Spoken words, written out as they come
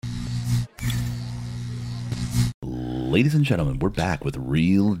Ladies and gentlemen, we're back with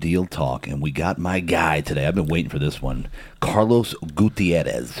Real Deal Talk, and we got my guy today. I've been waiting for this one, Carlos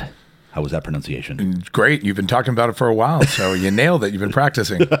Gutierrez. How was that pronunciation? Great. You've been talking about it for a while, so you nailed it. You've been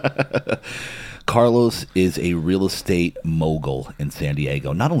practicing. Carlos is a real estate mogul in San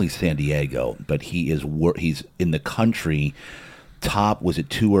Diego. Not only San Diego, but he's in the country. Top, was it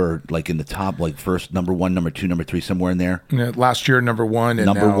two or like in the top, like first number one, number two, number three, somewhere in there? Yeah, last year, number one. And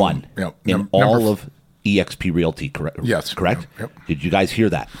number now, one in all of eXp Realty, correct? Yes. Correct? Yep. Did you guys hear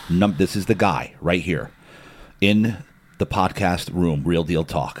that? This is the guy right here in the podcast room, Real Deal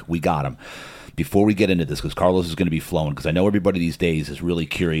Talk. We got him. Before we get into this, because Carlos is going to be flowing, because I know everybody these days is really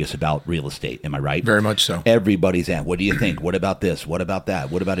curious about real estate. Am I right? Very much so. Everybody's at, what do you think? What about this? What about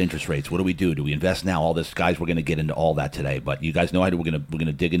that? What about interest rates? What do we do? Do we invest now? All this, guys, we're going to get into all that today. But you guys know we're going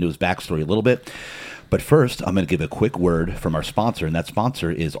to dig into his backstory a little bit. But first, I'm going to give a quick word from our sponsor, and that sponsor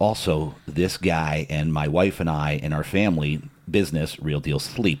is also this guy and my wife and I and our family business, Real Deal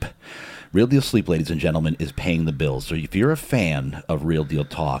Sleep. Real Deal Sleep, ladies and gentlemen, is paying the bills. So if you're a fan of Real Deal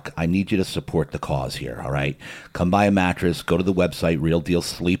Talk, I need you to support the cause here, all right? Come buy a mattress. Go to the website,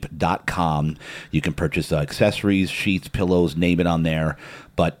 realdealsleep.com. You can purchase accessories, sheets, pillows, name it on there.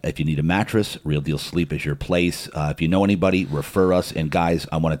 But if you need a mattress, Real Deal Sleep is your place. If you know anybody, refer us. And guys,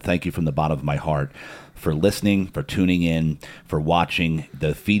 I want to thank you from the bottom of my heart for listening, for tuning in, for watching.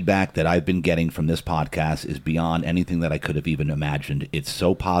 The feedback that I've been getting from this podcast is beyond anything that I could have even imagined. It's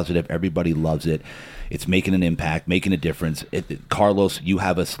so positive. Everybody loves it. It's making an impact, making a difference. Carlos, you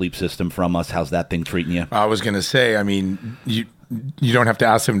have a sleep system from us. How's that thing treating you? I was going to say, I mean, you don't have to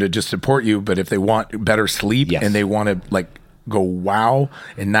ask them to just support you, but if they want better sleep and they want to go wow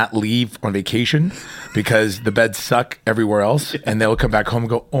and not leave on vacation because the beds suck everywhere else, and they'll come back home and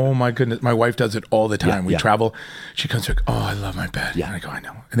go, oh my goodness, my wife does it all the time. We travel, she comes like, oh, I love my bed. And I go, I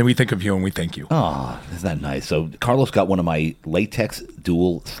know. And then we think of you and we thank you. Oh, isn't that nice? So Carlos got one of my latex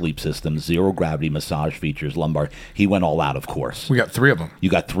dual sleep systems, zero gravity massage features, lumbar. He went all out, of course. We got 3 of them.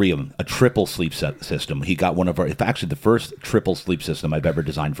 You got 3 of them. A triple sleep system. He got one of it's actually the first triple sleep system I've ever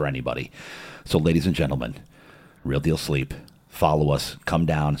designed for anybody. So ladies and gentlemen, Real Deal Sleep. Follow us, come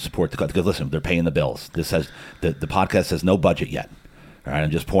down, support the cause. Because listen, they're paying the bills. This says the podcast has no budget yet. All right,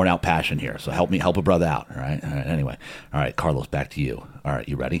 I'm just pouring out passion here. So help a brother out. All right. Anyway, all right, Carlos, back to you. All right,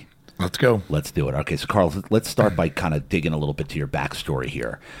 you ready? Let's go. Let's do it. Okay, so Carlos, let's start by kind of digging a little bit to your backstory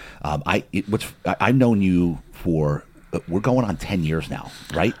here. I've known you for we're going on 10 years now,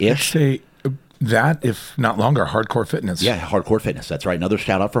 right? Ish. I'd say that, if not longer, Hardcore Fitness. Yeah, Hardcore Fitness. That's right. Another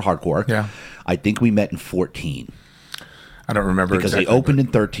shout out for Hardcore. Yeah. I think we met in 2014. I don't remember because exactly, they opened in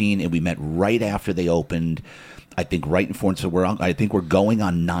 2013, and we met right after they opened. I think right in front. So I think we're going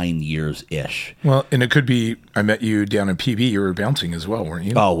on 9 years ish. Well, and it could be I met you down in PB. You were bouncing as well, weren't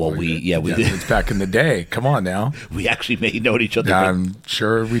you? Oh well, we did. It's back in the day. Come on now. We actually may know each other. I'm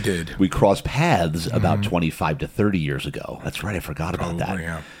sure we did. We crossed paths about 25 to 30 years ago. That's right. I forgot about that.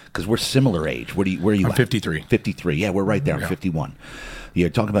 Yeah. Because we're similar age. Where are you? I'm at? 53. 53. Yeah, we're right there. I'm 51. You're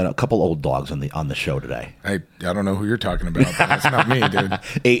talking about a couple old dogs on the show today. I don't know who you're talking about. But that's not me,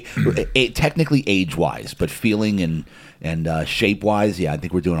 dude. Technically age-wise, but feeling and shape-wise, yeah, I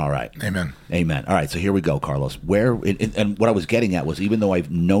think we're doing all right. Amen. All right, so here we go, Carlos. And what I was getting at was, even though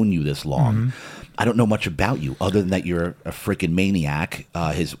I've known you this long, I don't know much about you other than that you're a freaking maniac.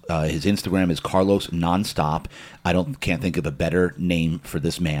 His Instagram is Carlos Nonstop. Can't think of a better name for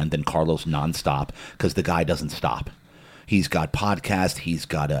this man than Carlos Nonstop, because the guy doesn't stop. He's got podcasts. He's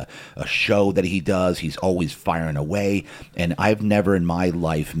got a show that he does. He's always firing away. And I've never in my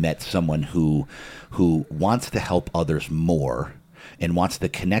life met someone who wants to help others more and wants to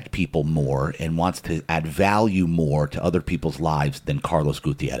connect people more and wants to add value more to other people's lives than Carlos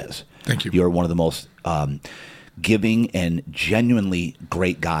Gutierrez. Thank you. You're one of the most giving and genuinely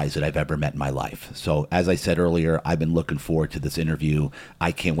great guys that I've ever met in my life. So as I said earlier, I've been looking forward to this interview.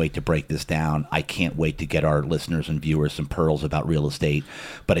 I can't wait to break this down. I can't wait to get our listeners and viewers some pearls about real estate.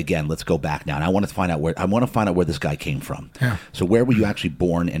 But again, let's go back now. And I want to find out where this guy came from. Yeah. So where were you actually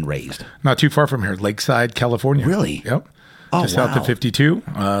born and raised? Not too far from here, Lakeside, California. Really? Yep. Oh, just wow. south of 52.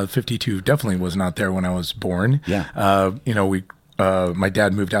 52 definitely was not there when I was born. Yeah. My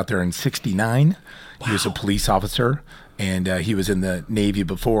dad moved out there in 1969. Wow. He was a police officer, and he was in the Navy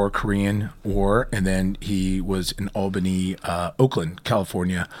before Korean War, and then he was in Albany, Oakland,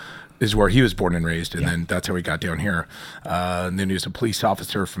 California, is where he was born and raised, and then that's how he got down here. And then he was a police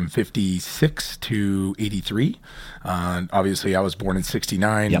officer from 56 to 83. Obviously, I was born in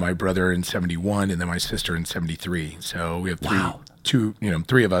 69, my brother in 71, and then my sister in 73. So we have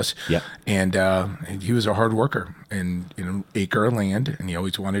three of us. Yeah. And he was a hard worker, and acre of land, and he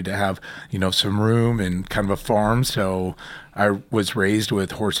always wanted to have some room and kind of a farm. So I was raised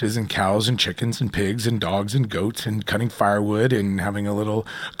with horses and cows and chickens and pigs and dogs and goats and cutting firewood and having a little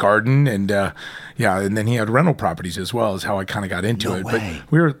garden, and and then he had rental properties as well, is how I kind of got into it. Way.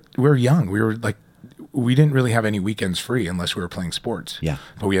 But we were young. We were like, we didn't really have any weekends free unless we were playing sports. Yeah.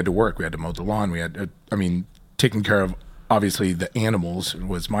 But we had to work. We had to mow the lawn. We had, taking care of, obviously, the animals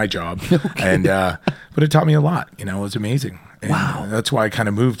was my job. And, but it taught me a lot. It was amazing. And wow. That's why I kind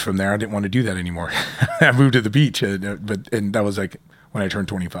of moved from there. I didn't want to do that anymore. I moved to the beach, and that was like when I turned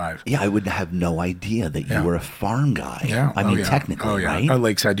 25. Yeah, I would have no idea that you were a farm guy. Yeah. I mean, technically, right? I'm a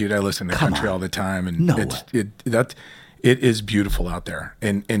lakeside dude. I listen to country all the time. And it is beautiful out there.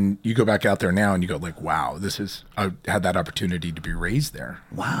 And you go back out there now and you go like, wow, I had that opportunity to be raised there.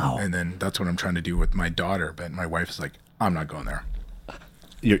 Wow. And then that's what I'm trying to do with my daughter. But my wife is like, I'm not going there.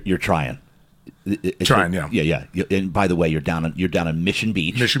 You're trying. Trying, yeah. Yeah. And by the way, you're down in Mission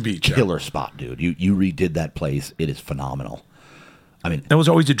Beach. Mission Beach. Killer spot, dude. You redid that place. It is phenomenal. I mean, that was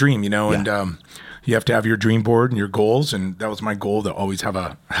always a dream, and you have to have your dream board and your goals. And that was my goal, to always have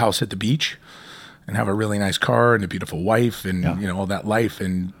a house at the beach and have a really nice car and a beautiful wife and all that life,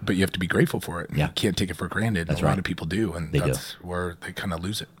 but you have to be grateful for it. Yeah. You can't take it for granted. That's a lot of people do, and that's where they kind of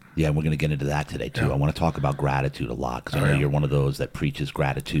lose it. Yeah, and we're going to get into that today too. Yeah. I want to talk about gratitude a lot, because I know you're one of those that preaches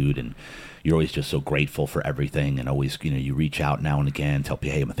gratitude, and you're always just so grateful for everything, and always you reach out now and again, tell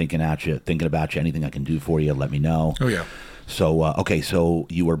people, hey, I'm thinking about you, anything I can do for you, let me know. Oh yeah. So, so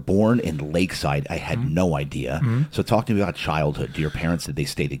you were born in Lakeside. I had no idea. Mm-hmm. So talk to me about childhood. Do your parents, did they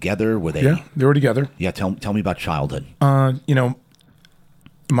stay together? Were they? Yeah, they were together. Yeah, tell me about childhood.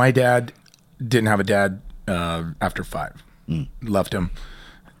 My dad didn't have a dad after 5. Left him.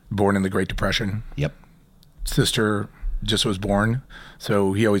 Born in the Great Depression. Yep. Sister just was born,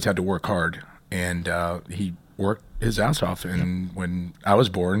 so he always had to work hard, and he worked his ass off. And when I was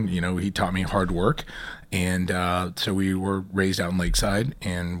born, he taught me hard work. And so we were raised out in Lakeside,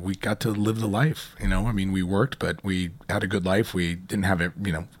 and we got to live the life. We worked, but we had a good life. We didn't have it.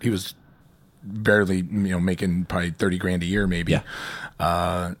 He was barely, making probably $30,000 a year, maybe.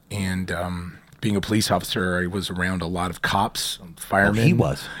 Yeah. Being a police officer, I was around a lot of cops, firemen. Oh, he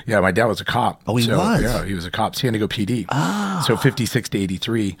was? Yeah, my dad was a cop. Oh, he was? Yeah, he was a cop, San Diego PD. Ah. So 56 to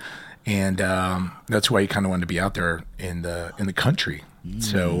 83. And that's why he kind of wanted to be out there in the country.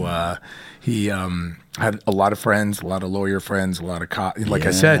 So he had a lot of friends, a lot of lawyer friends, a lot of like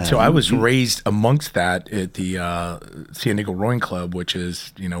I said. So I was raised amongst that at the San Diego Rowing Club, which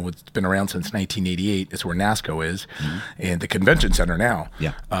is it's been around since 1988. It's where NASCO is, and the convention center now.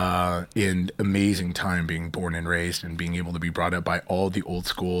 Yeah. And amazing time being born and raised, and being able to be brought up by all the old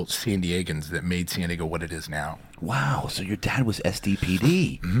school San Diegans that made San Diego what it is now. Wow. So your dad was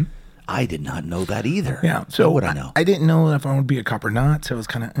SDPD. Mm-hmm. I did not know that either. Yeah. So how would I know? I didn't know if I would be a cop or not. So it was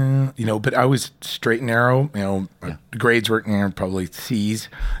kind of, but I was straight and narrow. Grades were probably C's.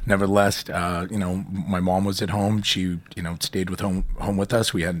 Nevertheless, my mom was at home. She, stayed home with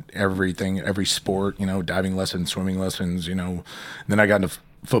us. We had everything, every sport, diving lessons, swimming lessons, And then I got into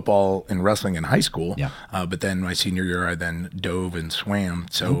football and wrestling in high school. Yeah. But then my senior year, I then dove and swam.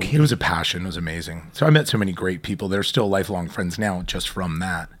 So it was a passion. It was amazing. So I met so many great people. They're still lifelong friends now, just from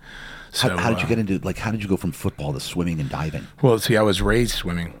that. So, how did you get into, how did you go from football to swimming and diving? Well, see, I was raised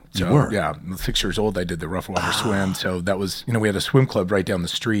swimming. So, you were? Yeah. 6 years old, I did the rough water swim. So that was, we had a swim club right down the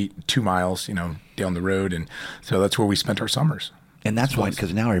street, 2 miles, down the road. And so that's where we spent our summers. And that's why,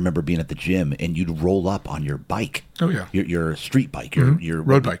 because now I remember being at the gym and you'd roll up on your bike. Oh, yeah. Your street bike, your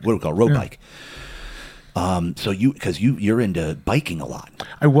road bike. What do we call it? Road bike. So you're into biking a lot.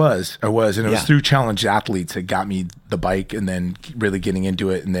 I was, and it was through Challenge Athletes that got me the bike, and then really getting into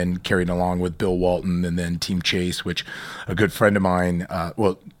it, and then carried along with Bill Walton, and then Team Chase, which a good friend of mine,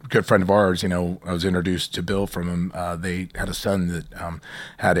 good friend of ours, I was introduced to Bill from him. They had a son that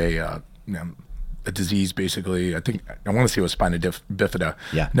had a disease, basically. I want to say it was spina bifida.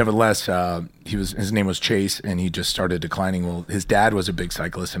 Yeah. Nevertheless, his name was Chase, and he just started declining. Well, his dad was a big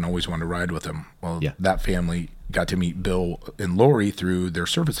cyclist and always wanted to ride with him. Well, that family got to meet Bill and Lori through their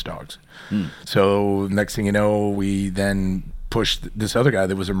service dogs. So next thing you know, we then pushed this other guy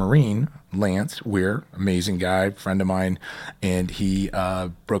that was a Marine, Lance Weir, amazing guy, friend of mine, and he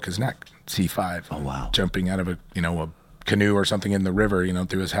broke his neck, C5. Oh, wow. Jumping out of a canoe or something in the river,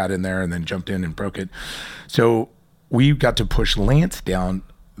 threw his hat in there and then jumped in and broke it. So we got to push Lance down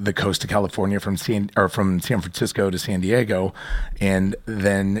the coast of California from San Francisco to San Diego. And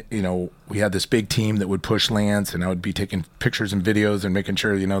then, we had this big team that would push Lance, and I would be taking pictures and videos and making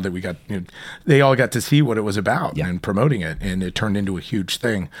sure, that we got, they all got to see what it was about and promoting it. And it turned into a huge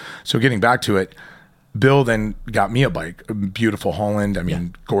thing. So getting back to it, Bill then got me a bike, a beautiful Holland. I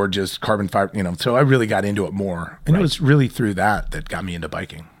mean, gorgeous carbon fiber, so I really got into it more. And it was really through that got me into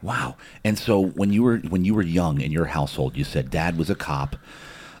biking. Wow. And so when you were young in your household, you said dad was a cop.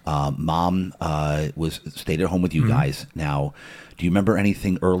 Mom stayed at home with you guys. Now, do you remember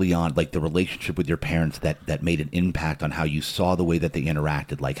anything early on, like the relationship with your parents that made an impact on how you saw the way that they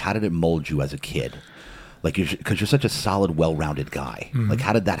interacted? Like, how did it mold you as a kid? Like, because you're such a solid, well-rounded guy. Like,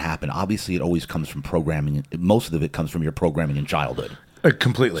 how did that happen? Obviously, it always comes from programming. Most of it comes from your programming in childhood.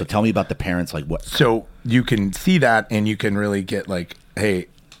 Completely. So tell me about the parents. Like, what? So you can see that, and you can really get like, hey,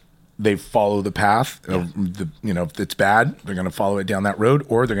 they follow the path of if it's bad, they're going to follow it down that road,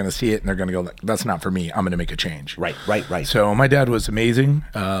 or they're going to see it and they're going to go, that's not for me. I'm going to make a change. Right. So my dad was amazing.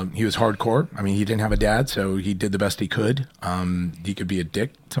 He was hardcore. I mean, he didn't have a dad, so he did the best he could. He could be a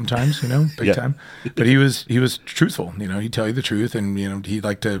dick sometimes, big time, but he was truthful. He'd tell you the truth, and he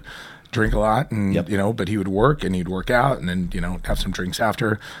liked to drink a lot, and but he would work and he'd work out, and then have some drinks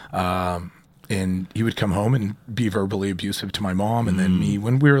after. And he would come home and be verbally abusive to my mom and then me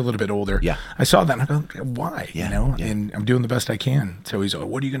when we were a little bit older. Yeah. I saw that and I go, why? And I'm doing the best I can. So he's like,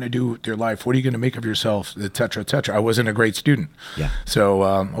 what are you going to do with your life? What are you going to make of yourself? Et cetera, et cetera. I wasn't a great student. Yeah. So,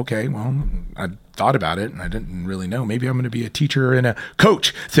 okay, well, I thought about it and I didn't really know. Maybe I'm going to be a teacher and a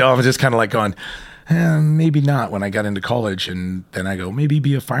coach. So I was just kind of like going, maybe not, when I got into college. And then I go, maybe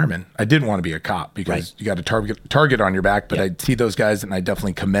be a fireman. I didn't want to be a cop because you got a target on your back, but I see those guys and I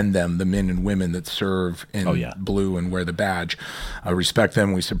definitely commend them, the men and women that serve in blue and wear the badge. I respect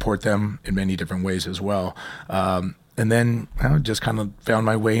them. We support them in many different ways as well. And then I just kind of found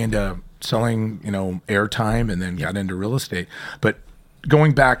my way into selling, airtime, and then got into real estate. But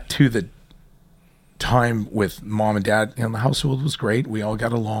going back to the time with mom and dad, the household was great. We all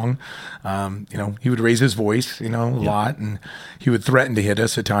got along. He would raise his voice, a lot, and he would threaten to hit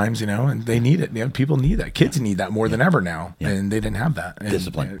us at times, and they need it. People need that. Kids need that more than ever now, and they didn't have that. And,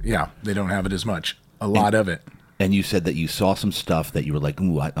 discipline. They don't have it as much. A lot of it. And you said that you saw some stuff that you were like,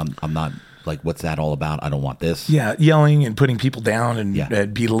 ooh, I'm not, like, what's that all about? I don't want this. Yeah, yelling and putting people down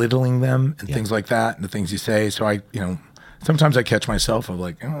and belittling them and things like that, and the things you say. So I, sometimes I catch myself of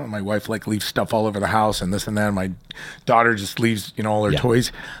like, my wife leaves stuff all over the house and this and that. And my daughter just leaves, all her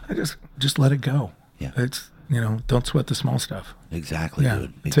toys. I just let it go. Yeah. It's, don't sweat the small stuff. Exactly,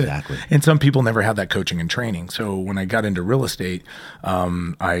 dude. Exactly. And some people never have that coaching and training. So when I got into real estate,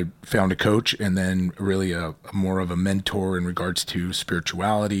 I found a coach and then really a more of a mentor in regards to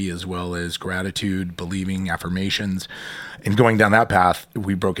spirituality as well as gratitude, believing, affirmations. And going down that path,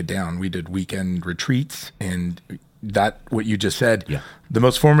 we broke it down. We did weekend retreats, and that, what you just said, the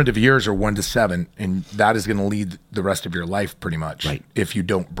most formative years are 1 to 7, and that is going to lead the rest of your life pretty much if you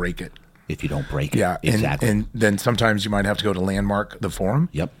don't break it. If you don't break it. Yeah, exactly. And then sometimes you might have to go to Landmark, the forum.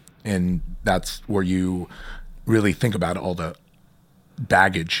 Yep. And that's where you really think about all the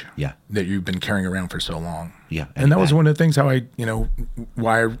baggage that you've been carrying around for so long. Yeah. And that was one of the things how I,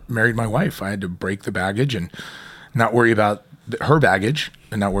 why I married my wife. I had to break the baggage and not worry about her baggage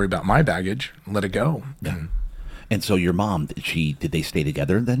and not worry about my baggage, let it go. Yeah. And so your mom, did they stay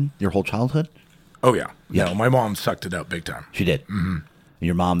together then your whole childhood? Oh, yeah. Yeah. No, my mom sucked it up big time. She did? Mm-hmm.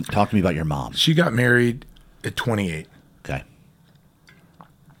 Your mom, talk to me about your mom. She got married at 28. Okay.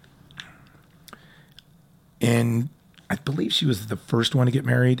 And I believe she was the first one to get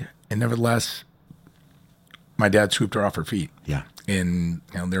married. And nevertheless, my dad swooped her off her feet. Yeah. And,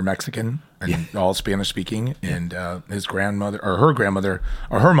 they're Mexican and all Spanish speaking. And his grandmother, or her grandmother,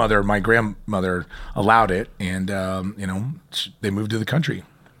 or her mother, my grandmother allowed it. And, they moved to the country.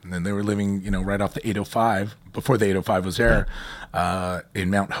 And then they were living, right off the 805, before the 805 was there,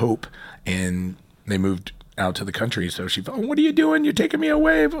 in Mount Hope. And they moved out to the country. So she thought, what are you doing? You're taking me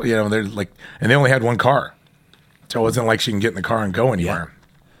away. They're like, and they only had one car. So it wasn't like she can get in the car and go anywhere.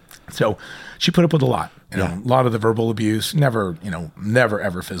 Yeah. So she put up with a lot. A lot of the verbal abuse, never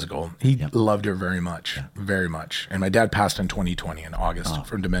ever physical. He loved her very much, very much. And my dad passed in 2020 in August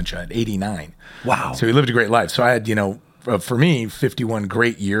from dementia at 89. Wow. So he lived a great life. So I had, for me, 51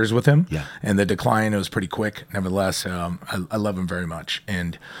 great years with him. Yeah. And the decline, it was pretty quick. Nevertheless, I love him very much.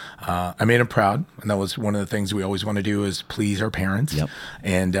 And I made him proud. And that was one of the things we always want to do is please our parents. Yep.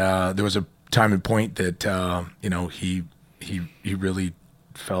 And there was a time and point that, he really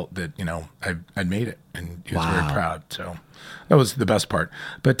felt that, I'd made it. And he was very proud. So that was the best part.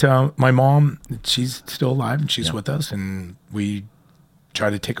 But my mom, she's still alive and she's with us. And we try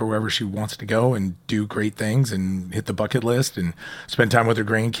to take her wherever she wants to go and do great things and hit the bucket list and spend time with her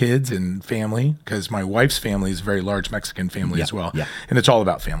grandkids and family, because my wife's family is a very large Mexican family as well. Yeah. And it's all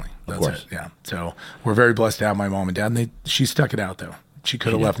about family. Of course. Yeah. So we're very blessed to have my mom and dad, and she stuck it out though. She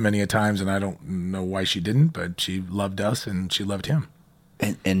could have left many a times, and I don't know why she didn't, but she loved us and she loved him.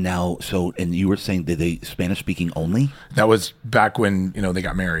 And now, and you were saying that they Spanish speaking only? That was back when, they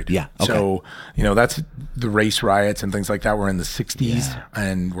got married. Yeah. Okay. So, that's the race riots and things like that were in the 60s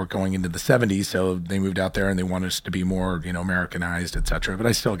and we're going into the 70s. So they moved out there and they want us to be more, Americanized, et cetera. But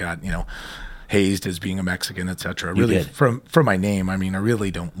I still got, hazed as being a Mexican, et cetera. Really, from my name, I mean, I really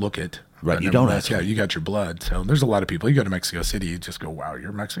don't look it. Right, you don't actually. Yeah, you got your blood. So there's a lot of people. You go to Mexico City, you just go, wow,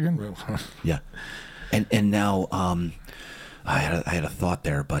 you're Mexican? Yeah. And now, I had a thought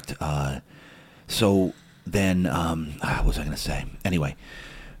there, but so then what was I going to say? Anyway,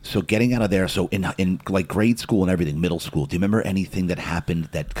 so getting out of there, so in like grade school and everything, middle school, do you remember anything that happened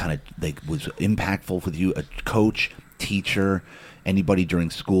that kind of like was impactful with you? A coach, teacher, anybody during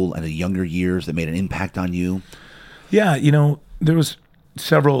school and the younger years that made an impact on you? Yeah, there was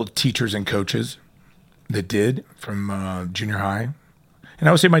several teachers and coaches that did from junior high. And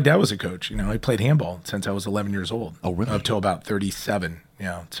I would say my dad was a coach. I played handball since I was 11 years old. Oh, really? Up till about 37.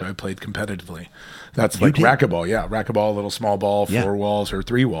 Yeah. So I played competitively. That's like racquetball. Yeah. Racquetball, little small ball, 4 walls or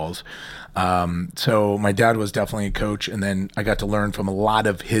 3 walls. So my dad was definitely a coach. And then I got to learn from a lot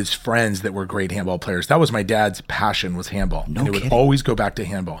of his friends that were great handball players. That was my dad's passion, was handball. No and it kidding. would always go back to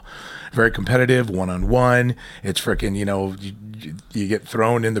handball. Very competitive, one-on-one. It's freaking, you get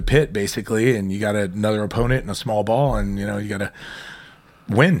thrown in the pit basically, and you got another opponent and a small ball, and, you got to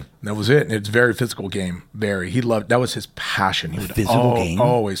win. That was it. And it's a very physical game. He loved, that was his passion. He would game?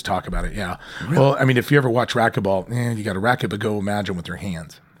 always talk about it. Yeah. Really? Well, I mean, if you ever watch racquetball, you got a racket, but go imagine with your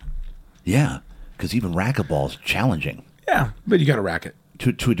hands. Yeah. Because even racquetball is challenging. Yeah. But you got a racket.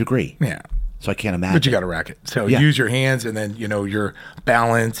 To a degree. Yeah. So I can't imagine. But you got a racket. So use your hands, and then, your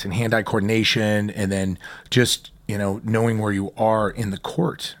balance and hand-eye coordination, and then just, knowing where you are in the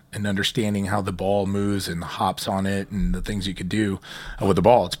court and understanding how the ball moves and the hops on it and the things you could do with the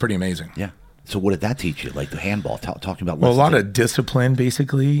ball. It's pretty amazing. Yeah. So what did that teach you? Like the handball, talking about. Well, a lot of discipline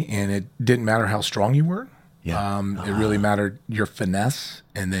basically, and it didn't matter how strong you were. Yeah. It really mattered your finesse,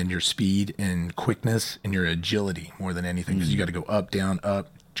 and then your speed and quickness and your agility more than anything, because you got to go up, down, up,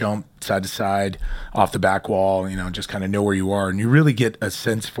 jump, side to side, off the back wall, just kind of know where you are. And you really get a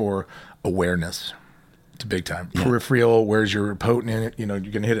sense for awareness. It's big time. Yeah. Peripheral, where's your opponent in it? You're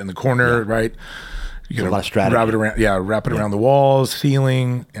going to hit it in the corner, right? You're going to a lot of strategy. Wrap it around the walls,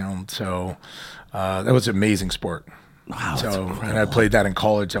 ceiling. So that was an amazing sport. Wow, so, and I played that in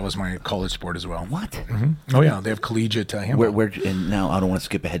college. That was my college sport as well. What? Mm-hmm. Oh yeah, they have collegiate handball. Where? And now I don't want to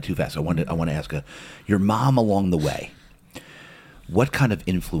skip ahead too fast. I want to ask your mom along the way. What kind of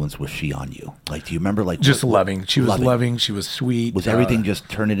influence was she on you? Like, do you remember? Like, just loving. She was loving. She was sweet. Was everything just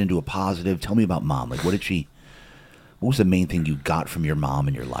turn it into a positive? Tell me about mom. Like, what was the main thing you got from your mom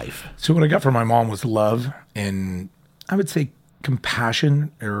in your life? So what I got from my mom was love, and I would say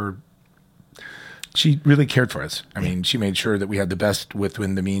compassion, or she really cared for us. I mean, she made sure that we had the best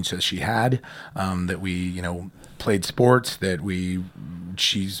within the means that she had, that we, played sports, that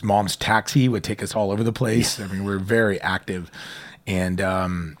she's mom's taxi would take us all over the place. I mean, we were very active.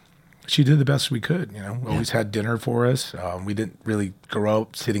 And she did the best we could, always had dinner for us. We didn't really grow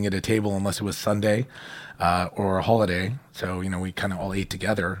up sitting at a table unless it was Sunday or a holiday. So, we kind of all ate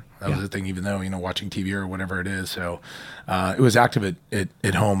together. That was the thing, even though, watching TV or whatever it is. So it was active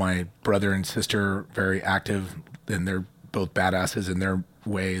at home. My brother and sister, very active, and they're both badasses in their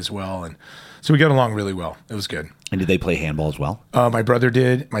way as well. And so we got along really well. It was good. And did they play handball as well? My brother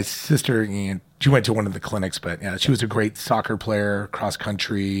did. My sister, she went to one of the clinics, but yeah, she was a great soccer player, cross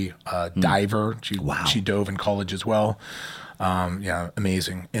country, diver. She dove in college as well.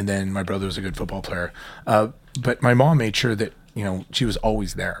 Amazing. And then my brother was a good football player. But my mom made sure that, she was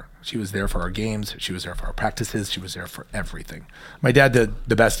always there. She was there for our games. She was there for our practices. She was there for everything. My dad did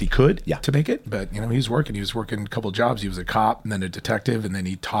the best he could to make it, but, he was working. He was working a couple of jobs. He was a cop and then a detective, and then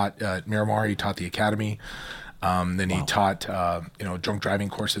he taught at Miramar. He taught the academy. Then he taught, drunk driving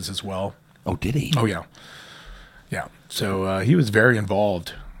courses as well. Oh, did he? Oh, yeah. Yeah. So he was very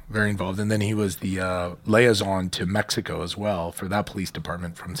involved. And then he was the liaison to Mexico as well for that police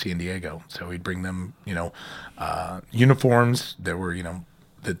department from San Diego. So he'd bring them, uniforms that were,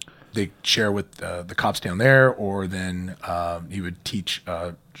 that they share with the cops down there, or then he would teach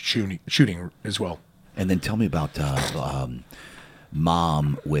shooting as well. And then tell me about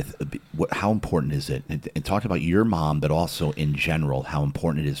mom how important is it? And talk about your mom, but also in general, how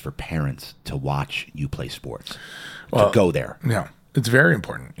important it is for parents to watch you play sports, to go there. Yeah. It's very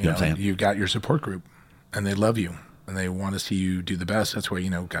important. You know what I'm saying? You've got your support group, and they love you, and they want to see you do the best. That's why,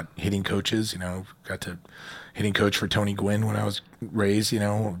 got hitting coaches, got to hitting coach for Tony Gwynn when I was raised,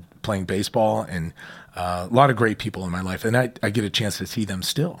 playing baseball, and a lot of great people in my life. And I get a chance to see them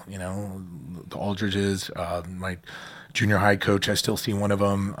still, the Aldridges, my junior high coach, I still see one of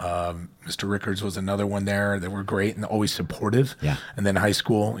them. Mr. Rickards was another one there. They were great and always supportive. Yeah. And then high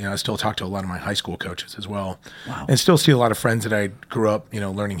school, I still talk to a lot of my high school coaches as well. Wow. And still see a lot of friends that I grew up,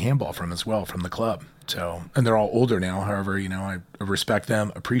 learning handball from as well, from the club. So, and they're all older now. However, I respect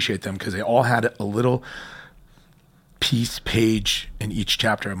them, appreciate them, because they all had a little page in each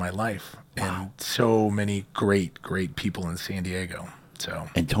chapter of my life. Wow. And so many great people in San Diego. So.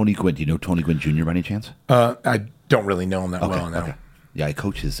 And Tony Gwynn, do you know Tony Gwynn Jr. by any chance? I don't really know him that well now. Okay. Yeah, I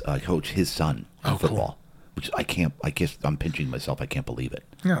coach his son in football, which I guess I'm pinching myself. I can't believe it.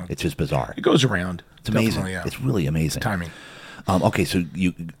 Yeah. It's just bizarre. It goes around. It's amazing. Definitely, yeah. It's really amazing. Timing. Okay, so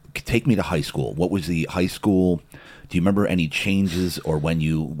you take me to high school. What was the high school? Do you remember any changes, or were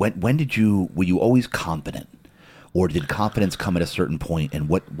you always confident, or did confidence come at a certain point? And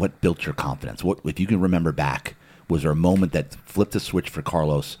what built your confidence? What, if you can remember back, was there a moment that flipped the switch for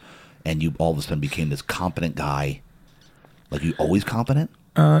Carlos, and you all of a sudden became this confident guy? Like, you always confident?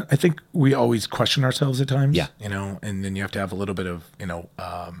 I think we always question ourselves at times. Yeah. And then you have to have a little bit of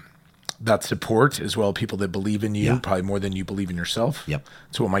that support as well. People that believe in you, probably more than you believe in yourself. Yep.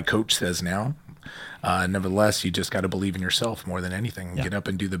 That's what my coach says now. Nevertheless, you just got to believe in yourself more than anything. Yeah. Get up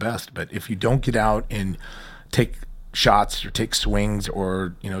and do the best. But if you don't get out and take shots or take swings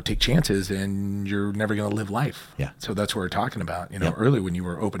or take chances, then you're never going to live life. Yeah. So that's what we're talking about. Earlier when you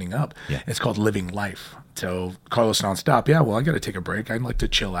were opening up, it's called living life. So Carlos Nonstop, I got to take a break. I'd like to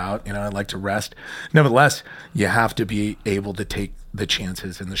chill out. I'd like to rest. Nevertheless, you have to be able to take the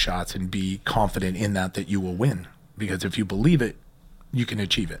chances and the shots and be confident in that you will win. Because if you believe it, you can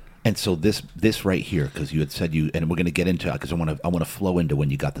achieve it. And so this right here, because you had said and we're going to get into it, because I want to flow into when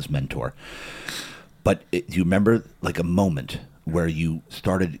you got this mentor. But do you remember like a moment where you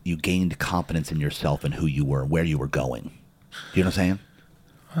gained confidence in yourself and who you were, where you were going? Do you know what I'm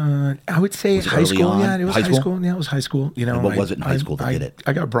saying? I would say high school. On? Yeah, it was high school. Yeah, it was high school. And what was it in high school that did it?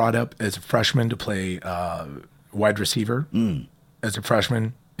 I got brought up as a freshman to play wide receiver as a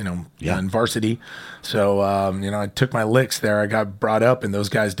freshman. In varsity. So, I took my licks there. I got brought up, and those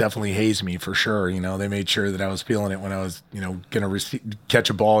guys definitely hazed me for sure. They made sure that I was feeling it when I was, going to catch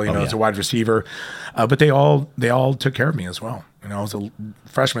a ball, as a wide receiver. But they all took care of me as well. I was a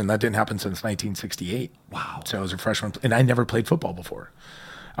freshman. That didn't happen since 1968. Wow. So I was a freshman, and I never played football before.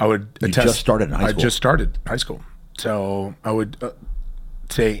 I would attest. You just started in high school. I just started high school. So I would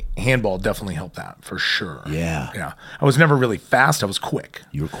say handball definitely helped that for sure. Yeah. Yeah. I was never really fast. I was quick.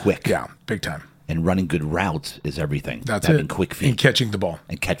 You were quick. Yeah, big time. And running good routes is everything. That's having it. quick feet. And catching the ball.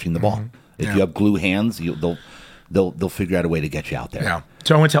 If you have glue hands, they'll figure out a way to get you out there. Yeah.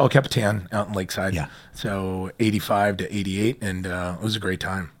 So I went to El Capitan out in Lakeside. Yeah. So 85 to 88, and it was a great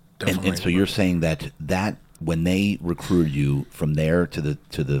time. Definitely. And so you're saying that when they recruited you from there to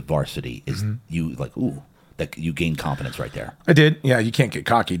the varsity, is you like, ooh, that you gained confidence right there. I did. Yeah, you can't get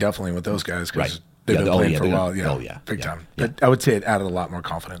cocky definitely with those guys because they've been playing for a while. Yeah, big time. Yeah. But I would say it added a lot more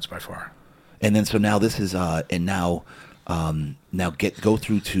confidence by far. And then so now this is now go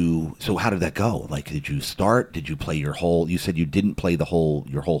through to, so how did that go? Like, did you start? Did you play you said you didn't play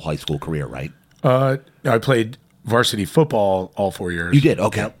your whole high school career, right? I played varsity football all 4 years. You did?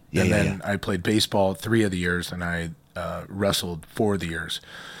 Okay. Yep. Yeah, and then I played baseball 3 of the years, and I wrestled 4 of the years.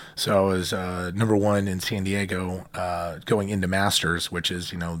 So I was number 1 in San Diego, going into Masters, which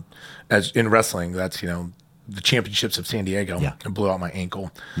is, as in wrestling, that's, the championships of San Diego. Yeah. I blew out my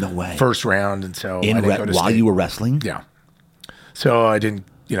ankle. No way. First round, and so I didn't go to while state. You were wrestling? Yeah. So I didn't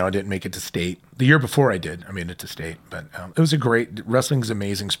make it to state. The year before I made it to state. But it was wrestling's an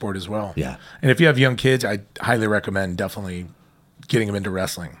amazing sport as well. Yeah. And if you have young kids, I highly recommend definitely getting them into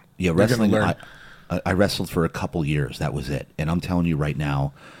wrestling. Yeah, wrestling. I wrestled for a couple years. That was it. And I'm telling you right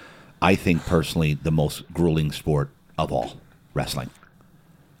now, I think personally the most grueling sport of all, wrestling.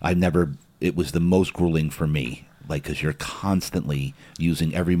 It was the most grueling for me, like, because you're constantly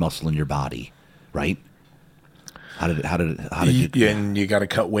using every muscle in your body, right? How did you? And you got to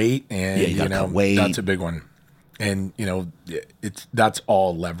cut weight, and cut weight. That's a big one. And that's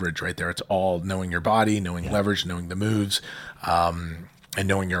all leverage right there. It's all knowing your body, knowing leverage, knowing the moves, and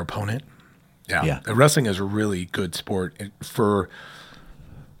knowing your opponent. Yeah. Wrestling is a really good sport for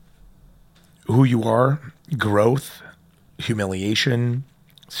who you are, growth, humiliation,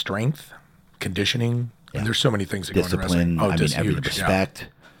 strength, conditioning. And there's so many things that discipline. go into wrestling. Everything. Respect.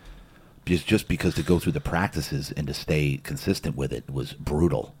 just because to go through the practices and to stay consistent with it was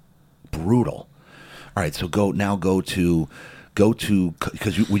brutal. All right, so go to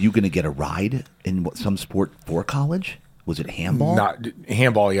because were you going to get a ride in some sport for college? Was it handball? Not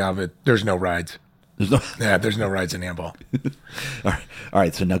handball, yeah, but there's no rides. There's no rides in handball. All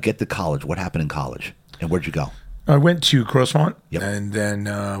right. So now get to college. What happened in college, and where'd you go? I went to Grossmont, Yep. and then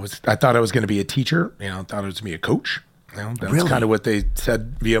I thought I was going to be a teacher. I thought I was going to be a coach. That's Really? kind of what they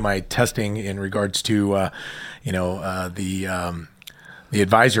said via my testing in regards to, the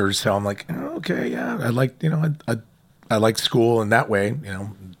advisors. So I'm like, okay, yeah, I like school in that way,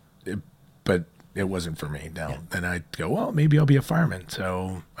 but it wasn't for me. No. Then I'd go, well, maybe I'll be a fireman.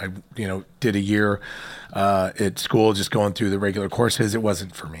 So I, did a year at school, just going through the regular courses. It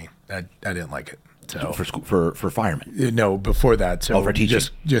wasn't for me. I didn't like it. So For firemen? No, before that. So for teaching?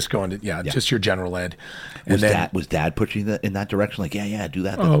 just going to just your general ed. And Was dad pushing in that direction? Like, yeah, do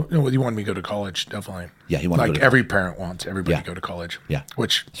that. Oh no, he wanted me to go to college, definitely. Yeah, he wanted like to go to every parent wants everybody to go to college. Yeah,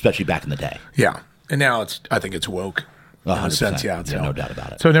 which especially back in the day. Yeah, and now I think it's woke. In a sense, yeah, no doubt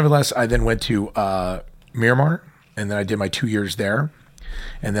about it. So nevertheless, I then went to Miramar, and then I did my 2 years there,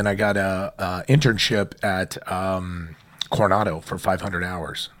 and then I got a internship at Coronado for 500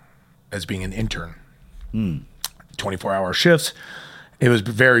 hours as being an intern. 24-hour shifts. It was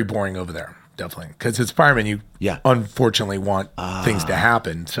very boring over there, definitely, because as firemen, you unfortunately want things to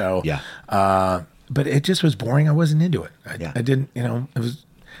happen. So, but it just was boring. I wasn't into it. I didn't, it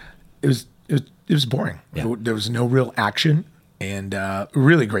was boring. Yeah. There was no real action, and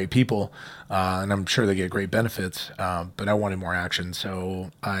really great people, and I'm sure they get great benefits. But I wanted more action,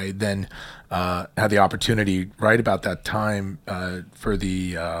 so I then had the opportunity right about that time for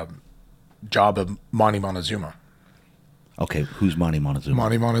the job of Monty Montezuma. Okay, who's Monty Montezuma?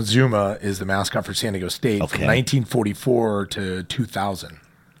 Monty Montezuma is the mascot for San Diego State from 1944 to 2000.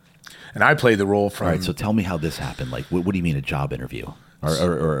 And I played the role from... All right, so tell me how this happened. Like, what do you mean a job interview?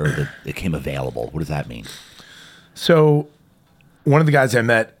 Or it came available? What does that mean? So one of the guys I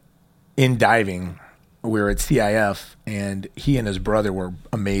met in diving, we were at CIF, and he and his brother were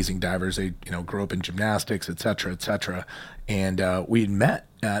amazing divers. They, grew up in gymnastics, et cetera, and we had met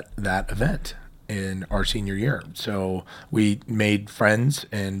at that event in our senior year. So we made friends,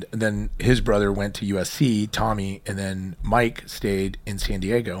 and then his brother went to USC, Tommy, and then Mike stayed in San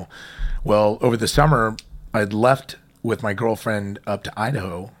Diego. Well, over the summer, I'd left with my girlfriend up to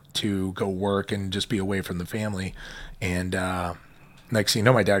Idaho to go work and just be away from the family. And next thing you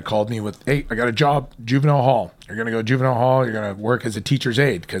know, my dad called me with, hey, I got a job, juvenile hall. You're going to go to juvenile hall. You're going to work as a teacher's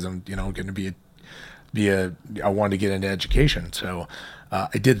aide because I'm, going to I wanted to get into education. So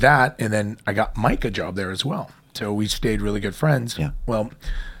I did that, and then I got Mike a job there as well. So we stayed really good friends. Yeah. Well,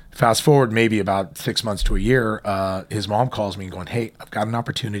 fast forward maybe about 6 months to a year, his mom calls me going, hey, I've got an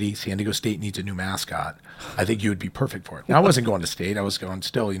opportunity. San Diego State needs a new mascot. I think you would be perfect for it. Now, I wasn't going to State. I was going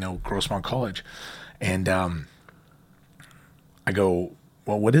still, Grossmont College. And I go,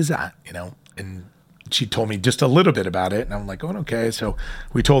 well, what is that? And she told me just a little bit about it, and I'm like, oh, okay. So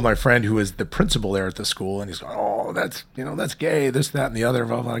we told my friend who is the principal there at the school, and he's going, oh, that's gay, this, that, and the other.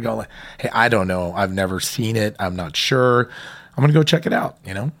 And I go, hey, I don't know. I've never seen it. I'm not sure. I'm going to go check it out.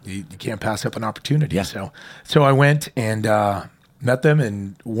 You can't pass up an opportunity. Yeah. So I went and met them,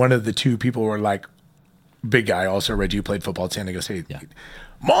 and one of the two people were like, big guy, also read you played football at San Diego State. Yeah.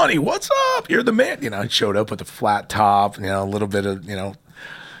 Monty, what's up? You're the man. I showed up with a flat top, a little bit of, what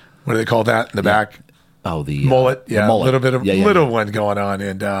do they call that in the back? Oh, the mullet. The mullet. A little bit of little one going on,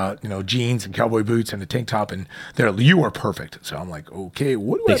 and jeans and cowboy boots and a tank top, and you are perfect. So I'm like, okay,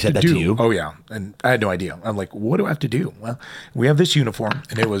 what do I have to do? They said that to you? Oh yeah, and I had no idea. I'm like, what do I have to do? Well, we have this uniform,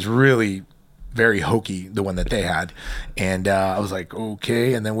 and it was really very hokey, the one that they had, and I was like,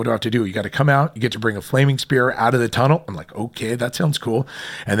 okay, and then what do I have to do? You got to come out. You get to bring a flaming spear out of the tunnel. I'm like, okay, that sounds cool,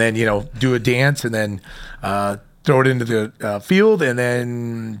 and then do a dance, and then throw it into the field, and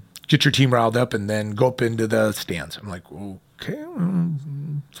then get your team riled up, and then go up into the stands. I'm like, okay,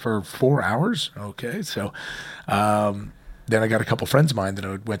 for 4 hours? Okay. So then I got a couple friends of mine that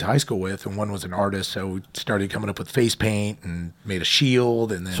I went to high school with, and one was an artist, so we started coming up with face paint and made a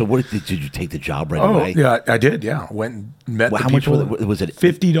shield. And then, so did you take the job right away? Yeah, I did, yeah. Went and met the people. How much was it?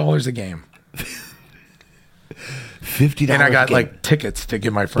 $50 a game. $50 and I got like tickets to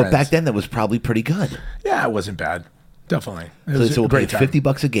give my friends. But back then that was probably pretty good. Yeah, it wasn't bad. Definitely. So we'll pay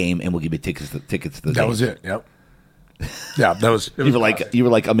 $50 a game, and we'll give you tickets to the game. That was it. Yep. Yeah, that was. You were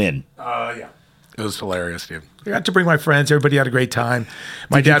like, I'm in. Yeah. It was hilarious, dude. I got to bring my friends. Everybody had a great time.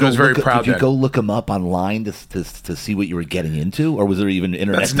 My dad was very proud. Did you go look them up online to see what you were getting into, or was there even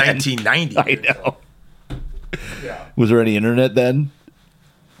internet? That's 1990. I know. Yeah. Was there any internet then?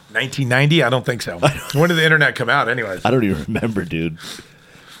 1990? I don't think so. When did the internet come out anyways? I don't even remember, dude.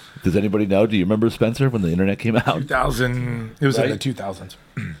 Does anybody know? Do you remember, Spencer, when the internet came out? 2000. It was in the 2000s.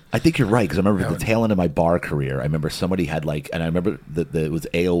 I think you're right, because I remember the tail end of my bar career. I remember somebody had and I remember that it was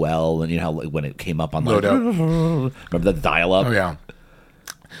AOL, and you know how when it came up on remember the dial-up? Oh, yeah.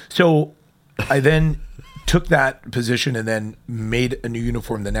 So I then took that position and then made a new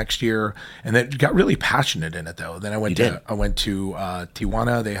uniform the next year, and then got really passionate in it though. Then I went to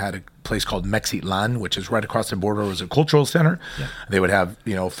Tijuana. They had a place called Mexitlan, which is right across the border. It was a cultural center. Yeah. They would have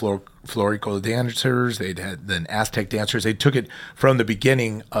Florico dancers. They'd had then Aztec dancers. They took it from the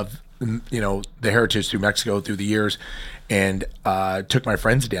beginning of the heritage through Mexico through the years, and took my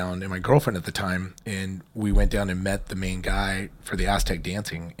friends down and my girlfriend at the time, and we went down and met the main guy for the Aztec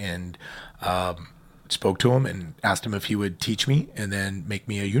dancing, and spoke to him and asked him if he would teach me and then make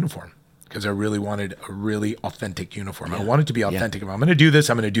me a uniform, because I really wanted a really authentic uniform. I wanted to be authentic. If I'm going to do this,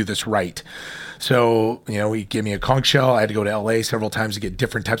 I'm going to do this right. So, he gave me a conch shell. I had to go to LA several times to get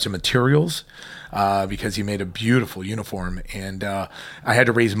different types of materials because he made a beautiful uniform, and I had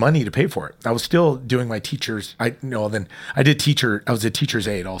to raise money to pay for it. I was still doing my teachers. I was a teacher's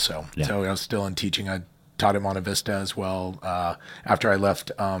aide also. Yeah. So I was still in teaching. I taught at Monte Vista as well after I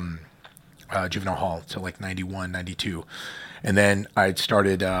left Juvenile Hall, so like 91, 92. And then I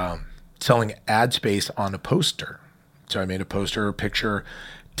started selling ad space on a poster. So I made a poster, a picture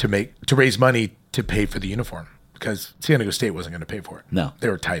to raise money to pay for the uniform, because San Diego State wasn't going to pay for it. No. They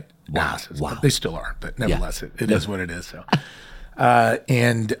were tight asses. Wow. They still are, but nevertheless, it is what it is. So,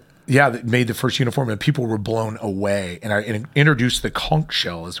 they made the first uniform, and people were blown away. And I introduced the conch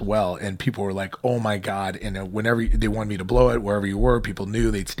shell as well, and people were like, "Oh my God!" And whenever they wanted me to blow it, wherever you were, people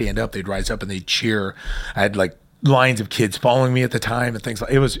knew. They'd stand up, they'd rise up, and they'd cheer. I had like lines of kids following me at the time and things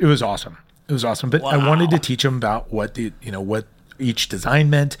like. It was awesome. It was awesome. But I wanted to teach them about what what each design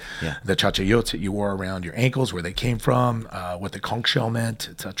meant, the chachayotes that you wore around your ankles, where they came from, what the conch shell meant,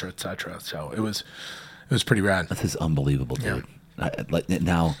 et cetera, et cetera. So it was pretty rad. This is unbelievable, dude.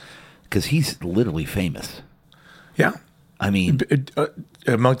 Now, because he's literally famous. Yeah. I mean,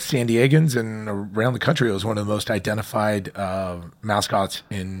 amongst San Diegans and around the country, it was one of the most identified mascots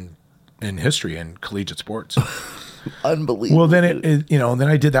in history in collegiate sports. Unbelievable. Well, then then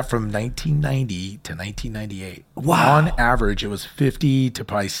I did that from 1990 to 1998. Wow. On average, it was 50 to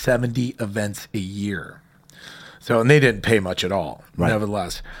probably 70 events a year. So, and they didn't pay much at all,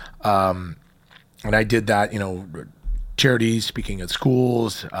 nevertheless. And I did that, charities, speaking at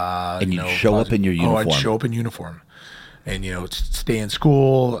schools. And you'd show up in your uniform. I'd show up in uniform. And, stay in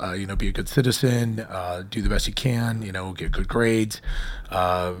school, be a good citizen, do the best you can, get good grades,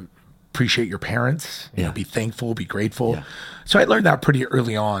 appreciate your parents, be thankful, be grateful. Yeah. So I learned that pretty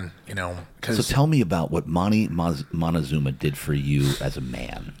early on, So tell me about what Manny Montezuma did for you as a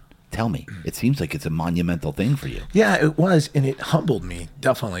man. Tell me. It seems like it's a monumental thing for you. Yeah, it was, and it humbled me,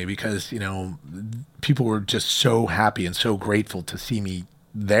 definitely, because, people were just so happy and so grateful to see me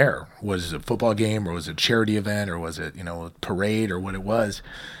there. Was it a football game, or was it a charity event, or was it, a parade, or what it was?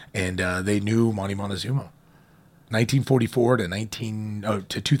 And they knew Manny Montezuma. 1944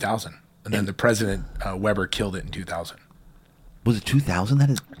 to 2000. And then the president, Weber, killed it in 2000. Was it 2000? That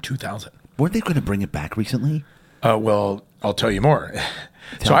is 2000. Weren't they going to bring it back recently? Well, I'll tell you more.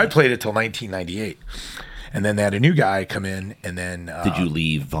 I played it till 1998. And then they had a new guy come in, and then... Did you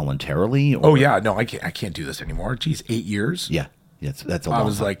leave voluntarily? Or? Oh, yeah. No, I can't do this anymore. Geez, 8 years? Yeah. That's a long time. I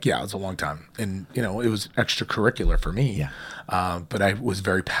was like, it was a long time. And, it was extracurricular for me. Yeah. But I was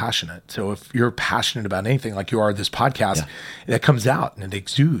very passionate. So if you're passionate about anything, like you are this podcast, that comes out and it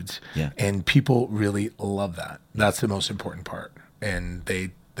exudes. Yeah. And people really love that. That's the most important part. And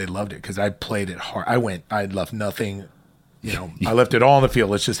they loved it, because I played it hard. I left nothing... I left it all on the field.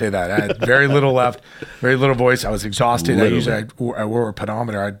 Let's just say that. I had very little left, very little voice. I was exhausted. Literally. I wore a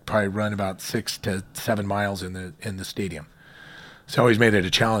pedometer. I'd probably run about 6 to 7 miles in the stadium. So I always made it a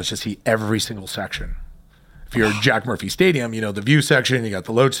challenge to see every single section. If you're at Jack Murphy Stadium, the view section, you got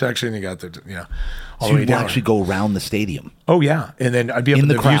the load section, you got the all the way down. You actually go around the stadium. Oh yeah, and then I'd be up in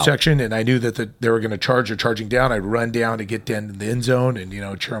the crowd. view section, and I knew that they were going to charge or charging down. I'd run down to get down in the end zone and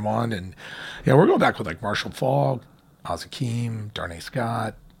cheer them on. And we're going back with like Marshall Falk, Oz Hakeem, Darnay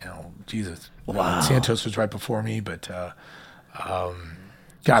Scott, Jesus. Wow. Santos was right before me, but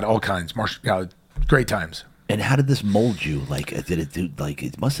God, all kinds. Great times. And how did this mold you? Like, did it do? Like,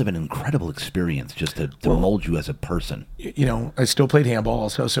 it must have been an incredible experience just to mold you as a person. I still played handball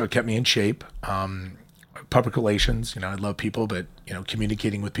also, so it kept me in shape. Public relations, I love people, but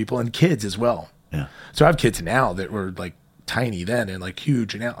communicating with people and kids as well. Yeah. So I have kids now that were like tiny then and like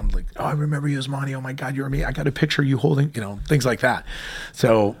huge. And now I'm like, oh, I remember you as Monty. Oh my God, you're me. I got a picture of you holding, you know, things like that.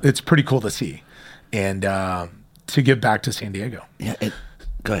 So it's pretty cool to see. And to give back to San Diego. Yeah.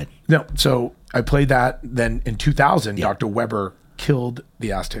 Go ahead. No. So I played that. Then in 2000, Dr. Weber killed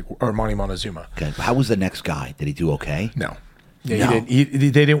the Aztec or Monty Montezuma. Okay. How was the next guy? Did he do okay? No. Yeah, no. They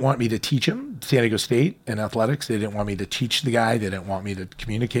didn't want me to teach him San Diego State in athletics. They didn't want me to teach the guy. They didn't want me to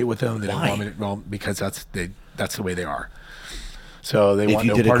communicate with him. They didn't want me to, well, because that's the way they are. So they want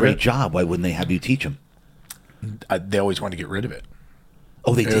no part of it. If you did a great job, why wouldn't they have you teach them? They always wanted to get rid of it.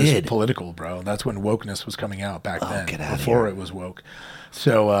 Oh, they did? It was political, bro. That's when wokeness was coming out back then. Get out before of here. It was woke.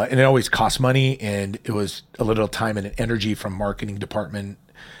 So, and it always cost money, and it was a little time and energy from marketing department,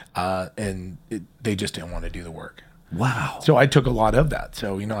 and they just didn't want to do the work. Wow. So I took a lot of that.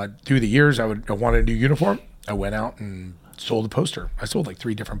 So, you know, through the years, I wanted a new uniform. I went out and sold a poster. I sold like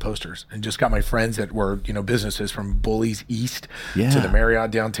 3 different posters and just got my friends that were, you know, businesses from Bullies East to the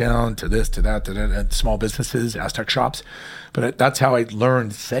Marriott downtown to this, to that, and small businesses, Aztec shops. But that's how I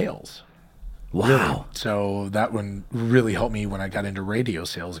learned sales. Wow. Really. So that one really helped me when I got into radio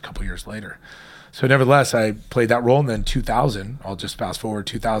sales a couple years later. So nevertheless, I played that role. And then 2000, I'll just fast forward,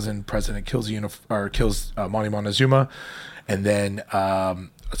 2000, President kills Monty Montezuma. And then a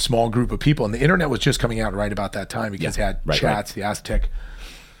small group of people. And the internet was just coming out right about that time because it had chats, the Aztec.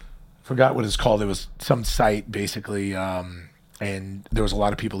 Forgot what it's called. It was some site, basically. And there was a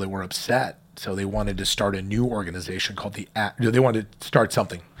lot of people that were upset. So they wanted to start a new organization called they wanted to start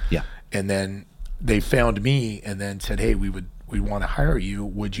something. Yeah. And then they found me and then said, hey, we want to hire you.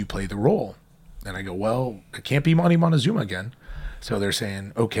 Would you play the role? And I go, well, it can't be Monty Montezuma again. So they're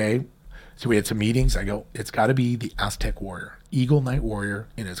saying, okay. So we had some meetings. I go, it's got to be the Aztec Warrior, Eagle Night Warrior,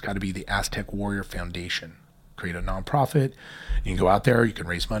 and it's got to be the Aztec Warrior Foundation. Create a nonprofit. You can go out there. You can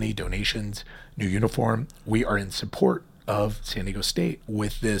raise money, donations, new uniform. We are in support of San Diego State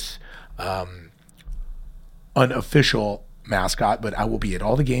with this unofficial mascot, but I will be at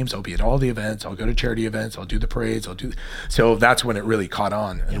all the games. I'll be at all the events. I'll go to charity events. I'll do the parades. So that's when it really caught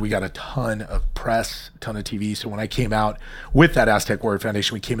on. And we got a ton of press, a ton of TV. So when I came out with that Aztec Warrior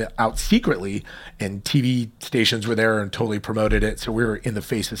Foundation, we came out secretly and TV stations were there and totally promoted it. So we were in the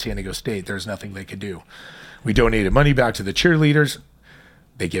face of San Diego State. There's nothing they could do. We donated money back to the cheerleaders.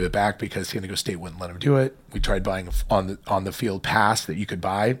 They gave it back because San Diego State wouldn't let them do it. We tried buying on the field pass that you could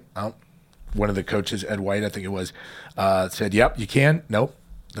buy. One of the coaches, Ed White, I think it was, said, yep, you can. Nope.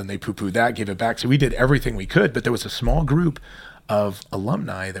 Then they poo-pooed that, gave it back. So we did everything we could, but there was a small group of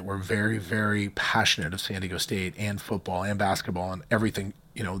alumni that were very, very passionate of San Diego State and football and basketball and everything,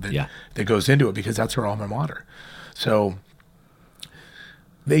 you know, that goes into it because that's our alma mater. So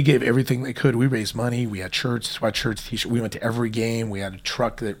they gave everything they could. We raised money. We had shirts, sweatshirts, T-shirts. We went to every game. We had a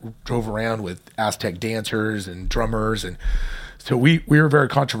truck that drove around with Aztec dancers and drummers. And so we were very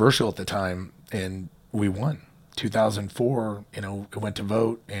controversial at the time, and we won. 2004, you know, it went to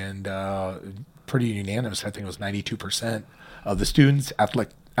vote, and pretty unanimous. I think it was 92% of the students,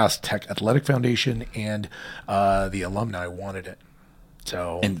 Aztec Athletic Foundation, and the alumni wanted it.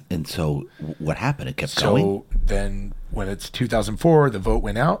 So and so what happened? It kept going. So then when it's 2004, the vote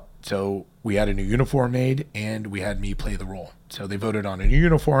went out. So we had a new uniform made, and we had me play the role. So they voted on a new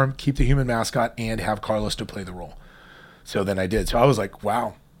uniform, keep the human mascot, and have Carlos to play the role. So then I did. So I was like,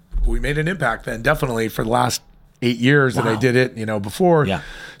 wow, we made an impact then, definitely, for the last 8 years that I did it, you know, before. Yeah.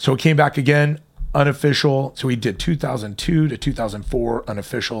 So it came back again, unofficial. So we did 2002 to 2004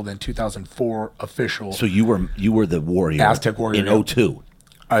 unofficial, then 2004 official. So you were the Warrior. Aztec Warrior. In 02.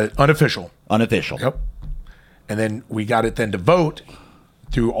 Unofficial. Unofficial. Yep. And then we got it then to vote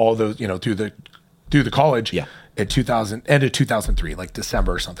through all those, you know, through the college. Yeah. At 2000, end of 2003, like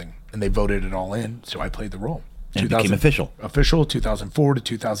December or something. And they voted it all in. So I played the role. And it became official. Official, 2004 to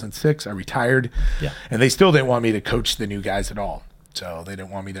 2006. I retired. Yeah. And they still didn't want me to coach the new guys at all. So they didn't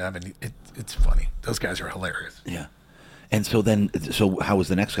want me to have any. It's funny. Those guys are hilarious. Yeah. And so how was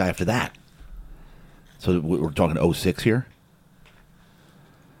the next guy after that? So we're talking 06 here?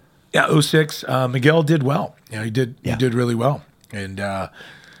 Yeah, 06. Miguel did well. You know, he did really well. And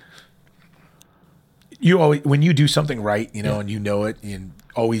you always, when you do something right, you know, and you know it, and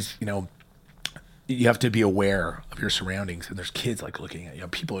always, you know, you have to be aware of your surroundings. And there's kids like looking at you.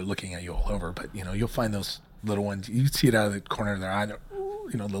 People are looking at you all over. But, you know, you'll find those little ones. You see it out of the corner of their eye.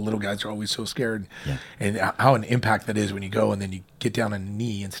 You know, the little guys are always so scared. Yeah. And how an impact that is when you go and then you get down on a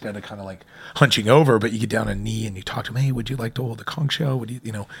knee instead of kind of like hunching over, but you get down on a knee and you talk to them, hey, would you like to hold the conch show? Would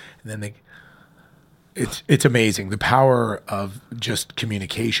you know, and then it's amazing. The power of just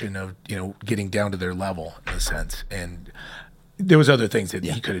communication of, you know, getting down to their level in a sense. And there was other things that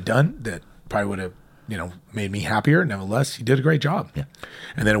he could have done that probably would have made me happier. Nevertheless, he did a great job. Yeah.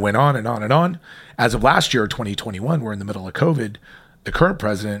 And then it went on and on and on. As of last year, 2021, we're in the middle of COVID. The current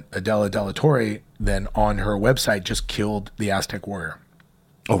president, Adela de la Torre, then on her website just killed the Aztec Warrior.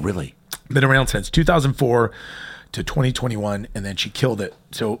 Oh, really? Been around since 2004 to 2021, and then she killed it.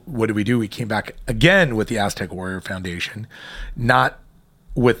 So what did we do? We came back again with the Aztec Warrior Foundation, not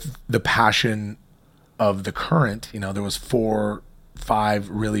with the passion of the current. There was 4-5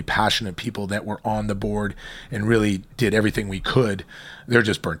 really passionate people that were on the board and really did everything we could. They're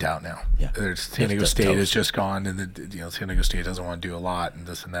just burnt out now. Yeah. San Diego State is just gone, and San Diego State doesn't want to do a lot and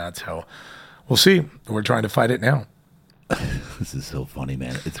this and that. So we'll see. We're trying to fight it now. This is so funny,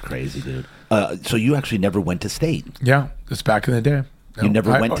 man. It's crazy, dude. So you actually never went to state? Yeah, it's back in the day. No, you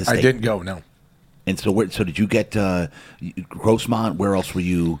never went to state? I didn't go, no. And so did you get Grossmont? Where else were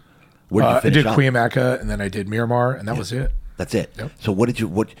you? Where did you finish I did up? Cuyamaca, and then I did Miramar, and that was it. That's it. Yep. So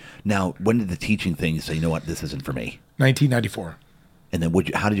now, when did the teaching thing say, you know what, this isn't for me? 1994. And then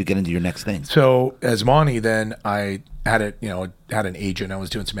how did you get into your next thing? So as Monty, then I had had an agent. I was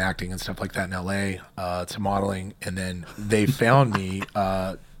doing some acting and stuff like that in LA, some modeling. And then they found me,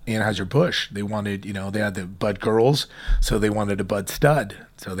 Anheuser-Busch. They wanted, they had the Bud girls. So they wanted a Bud stud.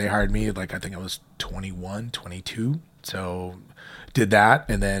 So they hired me I think I was 21, 22. So did that.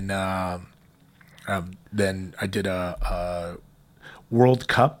 And then I did a World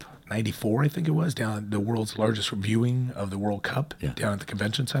Cup 94, I think it was, down at the world's largest viewing of the World Cup down at the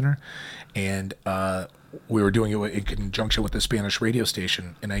convention center. And we were doing it in conjunction with the Spanish radio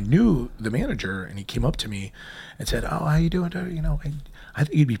station. And I knew the manager, and he came up to me and said, "Oh, how you doing? I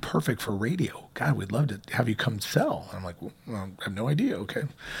think you'd be perfect for radio. God, we'd love to have you come sell." And I'm like, well, I have no idea. Okay.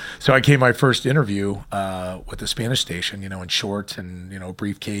 So I came my first interview with the Spanish station, in shorts and,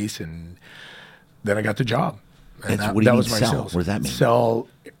 briefcase. And then I got the job. And what do you mean sell? Sales. What does that mean? Sell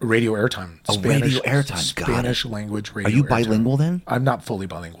radio airtime. Radio airtime. Got Spanish it. language radio. Are you airtime. bilingual then? I'm not fully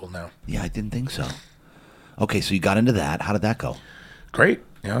bilingual, no. Yeah, I didn't think so. Okay, so you got into that. How did that go? Great.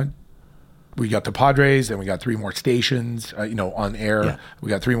 We got the Padres, and we got 3 more stations, on air. Yeah. We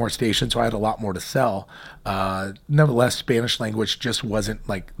got 3 more stations, so I had a lot more to sell. Nevertheless, Spanish language just wasn't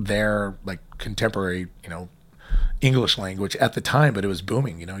their contemporary, English language at the time, but it was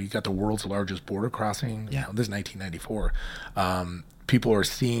booming. You got the world's largest border crossing. Yeah. This is 1994. People are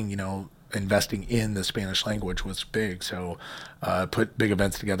seeing, investing in the Spanish language was big. So put big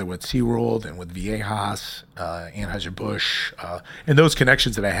events together with SeaWorld and with Viejas, Anheuser-Busch. And those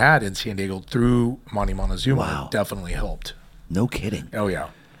connections that I had in San Diego through Monty Montezuma definitely helped. No kidding. Oh, yeah.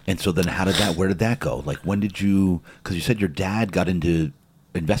 And so then where did that go? When did you, because you said your dad got into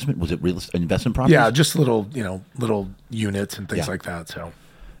investment, was it real investment properties? Yeah, just little units and things like that. So,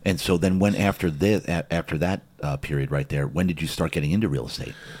 and so then when after that period right there, when did you start getting into real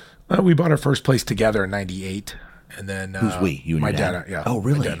estate? We bought our first place together in '98, and then who's we? You and my your dad? Yeah. Oh,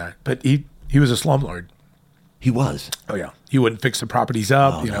 really? My dad and I. But he was a slumlord. He was. Oh yeah. He wouldn't fix the properties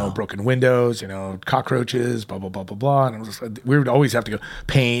up. Oh, no. Broken windows. Cockroaches. Blah blah blah blah blah. And we would always have to go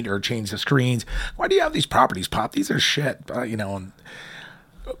paint or change the screens. Why do you have these properties, Pop? These are shit. And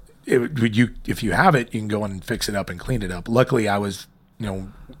if you have it, you can go in and fix it up and clean it up. Luckily, I was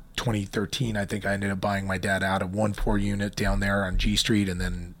 2013. I think I ended up buying my dad out of 4 unit down there on G Street, and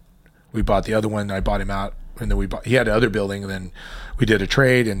then we bought the other one. I bought him out, and then he had another building, and then we did a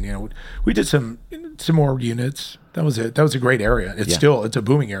trade, and we did some more units. That was it. That was a great area. It's a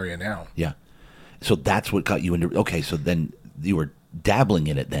booming area now. Yeah. So that's what got you into. Okay, so then you were dabbling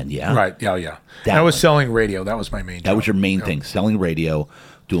in it then, yeah? Right. Yeah. And I was selling radio. That was my main. That was your main thing, selling radio,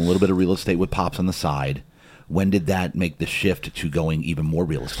 doing a little bit of real estate with Pops on the side. When did that make the shift to going even more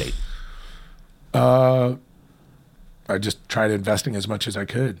real estate? I just tried investing as much as I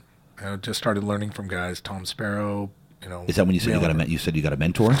could. Just started learning from guys, Tom Sparrow. Is that when you said you got a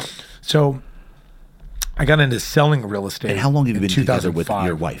mentor? So I got into selling real estate. And how long have you been together with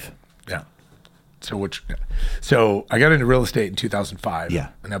your wife? Yeah. So I got into real estate in 2005. Yeah.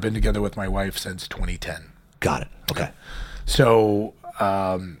 And I've been together with my wife since 2010. Got it. Okay. So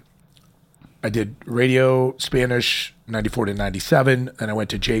I did radio, Spanish, 94 to 97. Then I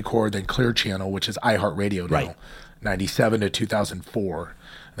went to J-Core, then Clear Channel, which is iHeartRadio now, right. 97 to 2004.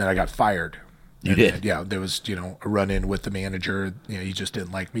 Then I got fired. You did? Yeah. There was, a run-in with the manager. He just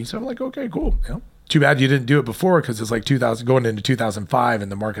didn't like me. So I'm like, okay, cool. Too bad you didn't do it before, because it's like 2000 going into 2005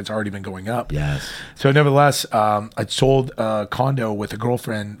 and the market's already been going up. Yes. So nevertheless, I sold a condo with a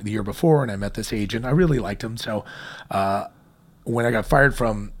girlfriend the year before, and I met this agent. I really liked him. So when I got fired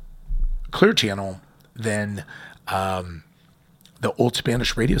from Clear Channel, then the old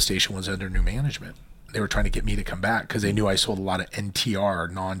Spanish radio station was under new management. They were trying to get me to come back because they knew I sold a lot of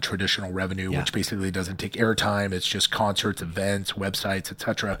NTR, non-traditional revenue, which basically doesn't take airtime. It's just concerts, events, websites,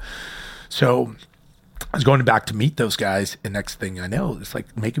 etc. So I was going back to meet those guys, and next thing I know, it's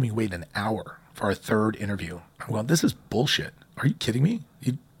like making me wait an hour for our third interview. Well, this is bullshit. Are you kidding me?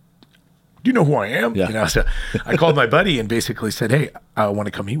 Do you know who I am? Yeah. So I called my buddy and basically said, hey, I want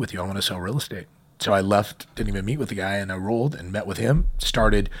to come meet with you. I want to sell real estate. So I left, didn't even meet with the guy, and I rolled and met with him.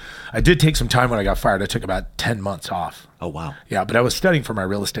 I did take some time when I got fired. I took about 10 months off. Oh, wow. Yeah, but I was studying for my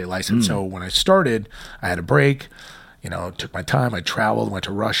real estate license. So when I started, I had a break, took my time. I traveled, went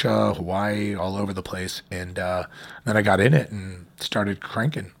to Russia, Hawaii, all over the place. And then I got in it and started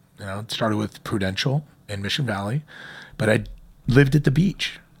cranking. It started with Prudential in Mission Valley, but I lived at the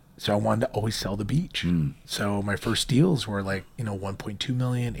beach. So I wanted to always sell the beach. So my first deals were like, 1.2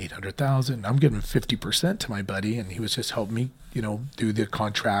 million, 800,000. I'm giving 50% to my buddy, and he was just helping me, do the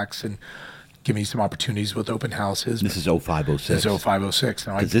contracts and give me some opportunities with open houses. This is 0506. This is 0506.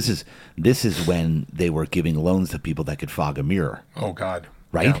 Because this is when they were giving loans to people that could fog a mirror. Oh God.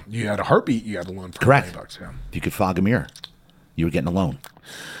 Right? Yeah. You had a heartbeat, you had a loan for Correct. $20. Yeah. If you could fog a mirror, you were getting a loan.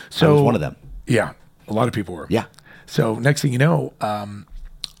 So I was one of them. Yeah. A lot of people were. Yeah. So next thing you know,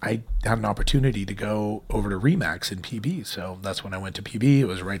 I had an opportunity to go over to Remax in PB. So that's when I went to PB. It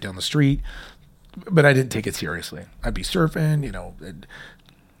was right down the street, but I didn't take it seriously. I'd be surfing,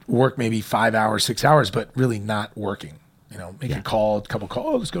 work maybe 5 hours, 6 hours, but really not working, make a couple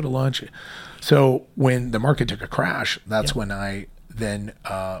calls, let's go to lunch. So when the market took a crash, that's when I then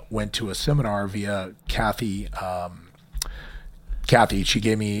went to a seminar via Kathy. Kathy, she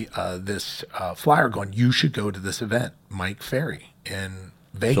gave me this flyer going, you should go to this event, Mike Ferry in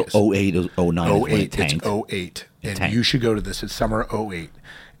Vegas. So 08, 09 08, it's 08. And you should go to this. It's summer 08.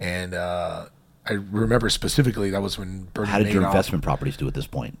 And I remember specifically that was when Bernie Madoff. How did your investment properties do at this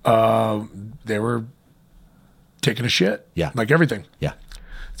point? They were taking a shit. Yeah. Like everything. Yeah.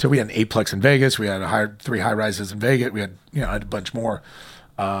 So we had an eightplex in Vegas. We had 3 high rises in Vegas. We had, I had a bunch more.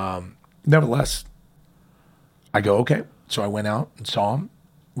 Nevertheless, I go, okay. So I went out and saw him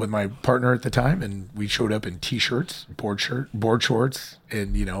with my partner at the time, and we showed up in T-shirts, board shorts,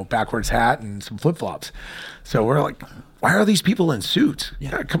 and backwards hat and some flip flops. So we're like, why are these people in suits?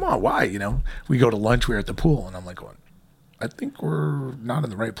 Yeah, come on, why? We go to lunch. We were at the pool, and I'm like, going, I think we're not in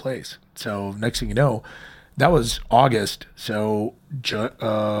the right place. So next thing you know, that was August. So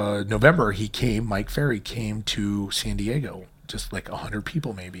November, Mike Ferry came to San Diego. Just like 100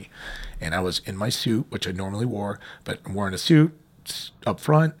 people maybe. And I was in my suit, which I normally wore, but I'm wearing a suit up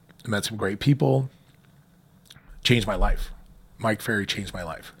front. I met some great people. Changed my life. Mike Ferry changed my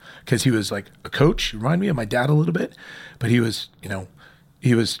life because he was like a coach. He reminded me of my dad a little bit, but he was,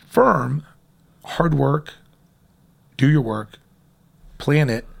 he was firm, hard work, do your work, plan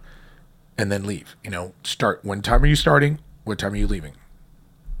it, and then leave. Start. When time are you starting? What time are you leaving?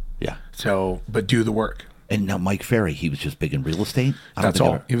 Yeah. So, but do the work. And now Mike Ferry, he was just big in real estate? That's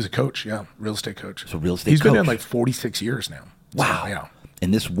all. He was a coach, yeah, real estate coach. So real estate He's coach. been in like 46 years now. Wow. So, yeah.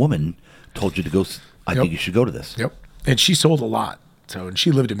 And this woman told you to go, I think you should go to this. Yep. And she sold a lot. So, and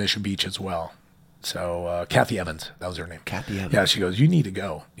she lived in Mission Beach as well. So Kathy Evans, that was her name. Kathy Evans. Yeah, she goes, you need to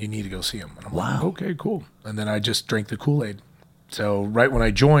go. You need to go see him. And I'm like, okay, cool. And then I just drank the Kool-Aid. So right when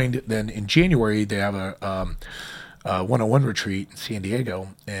I joined, then in January, they have a 101 retreat in San Diego,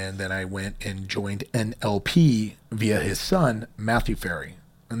 and then I went and joined NLP via his son, Matthew Ferry.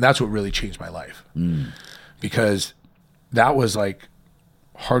 And that's what really changed my life because that was like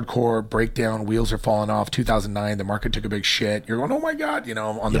hardcore breakdown. Wheels are falling off. 2009, the market took a big shit. You're going, oh my God,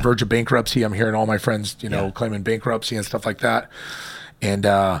 I'm on the verge of bankruptcy. I'm hearing all my friends, claiming bankruptcy and stuff like that. And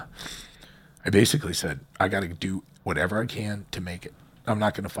I basically said, I got to do whatever I can to make it. I'm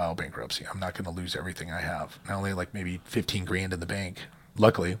not going to file bankruptcy. I'm not going to lose everything I have. I only like maybe 15 grand in the bank,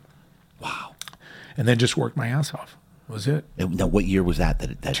 luckily. Wow. And then just worked my ass off. That was it. And now, what year was that?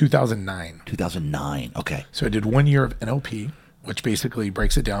 2009. 2009. Okay. So I did 1 year of NLP, which basically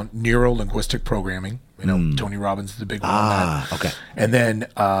breaks it down. Neuro-linguistic programming. Tony Robbins is a big one on that. Okay. And then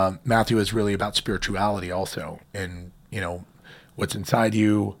Matthew is really about spirituality also. And, what's inside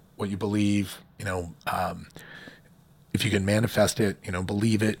you, what you believe, if you can manifest it,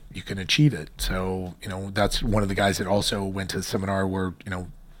 believe it, you can achieve it. So, that's one of the guys that also went to the seminar where,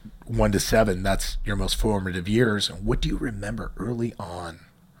 1 to 7, that's your most formative years. And what do you remember early on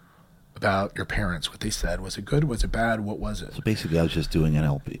about your parents, what they said? Was it good? Was it bad? What was it? So basically, I was just doing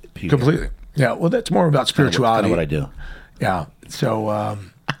NLP. Completely. Yeah. Well, that's more about spirituality. Kind of what I do. Yeah. So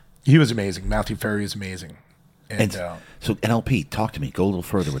he was amazing. Matthew Ferry is amazing. And so NLP, talk to me. Go a little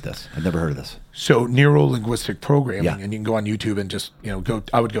further with this. I've never heard of this. So neuro-linguistic programming, and you can go on YouTube and just, go.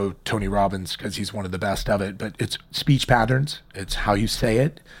 I would go Tony Robbins because he's one of the best of it. But it's speech patterns. It's how you say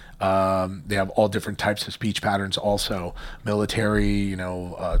it. They have all different types of speech patterns also, military,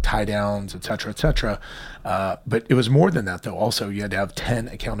 tie downs, et cetera. But it was more than that, though. Also, you had to have 10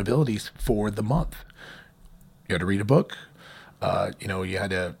 accountabilities for the month. You had to read a book. You had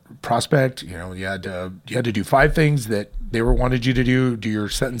to prospect, you had to do 5 things that they wanted you to do your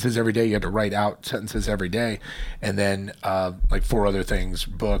sentences every day. You had to write out sentences every day. And then, 4 other things,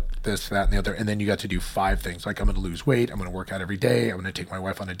 book, this, that, and the other. And then you got to do 5 things. Like, I'm going to lose weight. I'm going to work out every day. I'm going to take my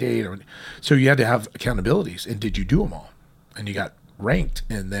wife on a date. So you had to have accountabilities. And did you do them all? And you got ranked.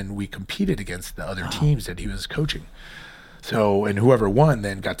 And then we competed against the other teams that he was coaching. So, and whoever won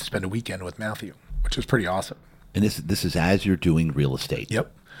then got to spend a weekend with Matthew, which was pretty awesome. And this is as you're doing real estate.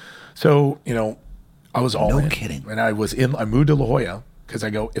 Yep. So, I was all in. No kidding. And I moved to La Jolla because I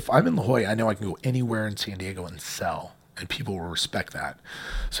go, if I'm in La Jolla, I know I can go anywhere in San Diego and sell, and people will respect that.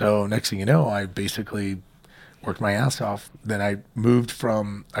 So next thing you know, I basically worked my ass off. Then I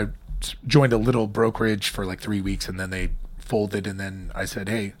joined a little brokerage for like 3 weeks, and then they folded. And then I said,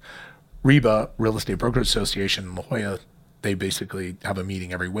 hey, REBA, Real Estate Brokerage Association in La Jolla, they basically have a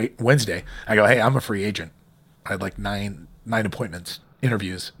meeting every Wednesday. I go, hey, I'm a free agent. I had like nine appointments,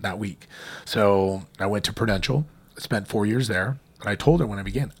 interviews that week. So I went to Prudential, spent 4 years there. And I told her when I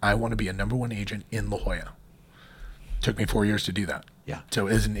began, I want to be a number 1 agent in La Jolla. Took me 4 years to do that. Yeah. So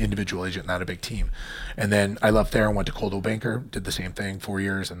as an individual agent, not a big team. And then I left there and went to Coldwell Banker, did the same thing, 4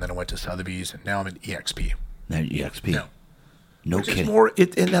 years. And then I went to Sotheby's, and now I'm at EXP. Now EXP. Yeah. No Which kidding.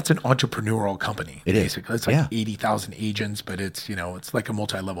 And that's an entrepreneurial company. It basically. is. It's like 80,000 agents, but it's, it's like a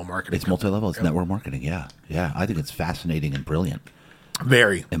multi-level marketing. It's multi-level. It's network marketing. Yeah. Yeah. I think it's fascinating and brilliant.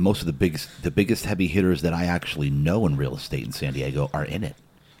 Very. And most of the biggest heavy hitters that I actually know in real estate in San Diego are in it.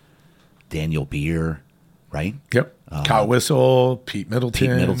 Daniel Beer, right? Yep. Kyle Whistle, Pete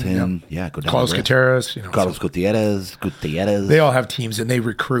Middleton. Yep. Yeah. Go down Carlos Gutierrez. Carlos Gutierrez. They all have teams, and they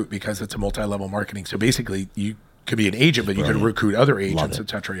recruit because it's a multi-level marketing. So basically, you could be an agent, but you could recruit other agents, et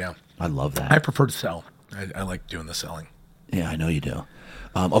cetera. Yeah. I love that. I prefer to sell. I like doing the selling. Yeah, I know you do.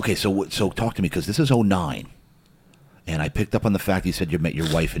 Okay, so talk to me, because this is 2009, and I picked up on the fact you said you met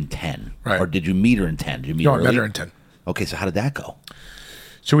your wife in 10. Right. Or did you meet her in 10? Did you meet No, her I met her in 10. Okay, so how did that go?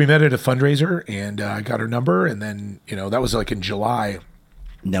 So we met at a fundraiser, and I got her number, and then, that was like in July.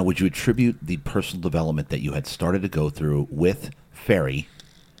 Now, would you attribute the personal development that you had started to go through with Ferry,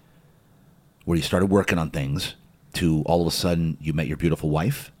 where you started working on things, to all of a sudden you met your beautiful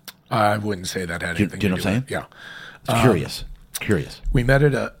wife? I wouldn't say that had anything to do. Do you know what I'm saying? Yeah. Curious. We met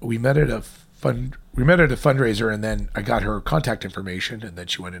at a fundraiser, and then I got her contact information, and then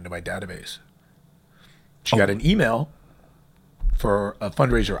she went into my database. She got an email for a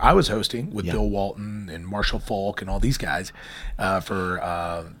fundraiser I was hosting with Bill Walton and Marshall Falk and all these guys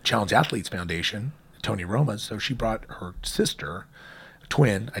for Challenge Athletes Foundation, Tony Roma. So she brought her sister,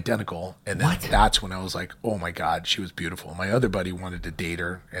 twin, identical, and then that's when I was like, oh my God, she was beautiful. My other buddy wanted to date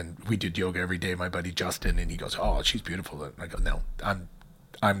her, and we did yoga every day, my buddy Justin, and he goes, oh, she's beautiful. And I go, no,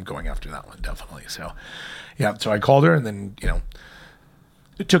 I'm going after that one, definitely. So yeah, so I called her, and then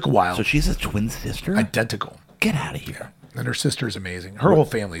it took a while. So she's a twin sister? Identical. Get out of here. And her sister's amazing. Her whole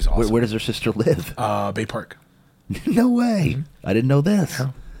family's awesome. Where does her sister live? Bay Park. No way. Mm-hmm. I didn't know this. Yeah.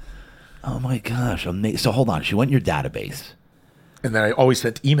 Oh my gosh. So hold on. She went in your database. And then I always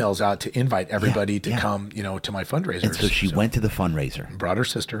sent emails out to invite everybody to come, to my fundraisers. And so she went to the fundraiser. Brought her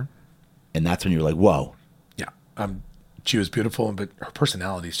sister. And that's when you were like, whoa. Yeah. She was beautiful, but her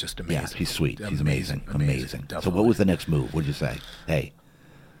personality is just amazing. Yeah, she's sweet. She's amazing. Amazing. Definitely. So what was the next move? What did you say? Hey.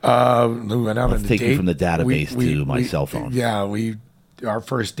 We went out on a date. Let's take you from the database to my cell phone. Yeah, our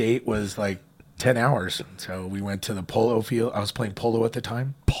first date was like 10 hours. So we went to the polo field. I was playing polo at the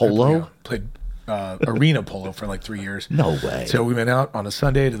time. Polo? Yeah, played arena polo for like 3 years. No way. So we went out on a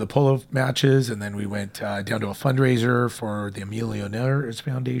Sunday to the polo matches, and then we went down to a fundraiser for the Emilio Neris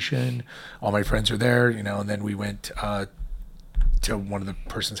Foundation. All my friends are there, and then we went to one of the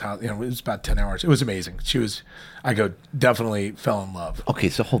person's house. It was about 10 hours. It was amazing. Definitely fell in love. Okay,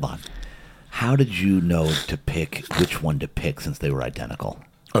 so hold on. How did you know to pick which one to pick since they were identical?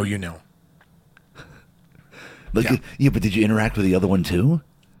 Oh, But did you interact with the other one too?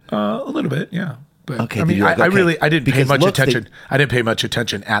 A little bit, yeah. But okay, I didn't pay much attention. I didn't pay much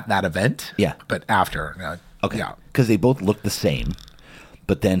attention at that event. Yeah, but after, okay, yeah, because they both looked the same.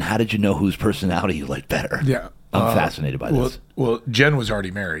 But then, how did you know whose personality you liked better? Yeah, I'm fascinated by this. Well, Jen was already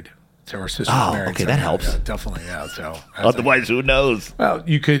married, so her sister was married. Okay, so that helps. Yeah, definitely, yeah. So otherwise, who knows? Well,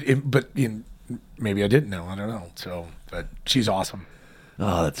 you could, but maybe I didn't know. I don't know. So, but she's awesome.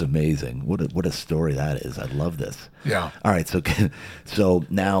 Oh, that's amazing. What a story that is. I love this. Yeah. All right. So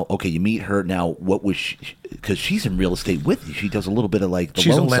now, okay, you meet her. Now, what was she, because she's in real estate with you. She does a little bit of like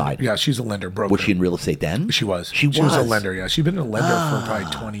the loan side. Yeah, she's a lender, broker. Was she in real estate then? She was. She was a lender, yeah. She's been a lender for probably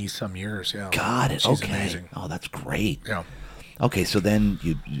 20-some years, yeah. Got it. She's okay. amazing. Oh, that's great. Yeah. Okay, so then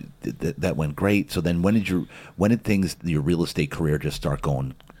that went great. So then when did your real estate career just start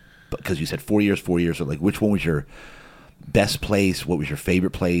going? Because you said 4 years, or like which one was your best place? What was your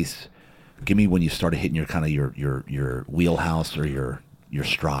favorite place? Give me when you started hitting your kind of your wheelhouse or your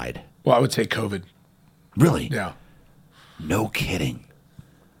stride. Well, I would say COVID. Really? Yeah. No kidding.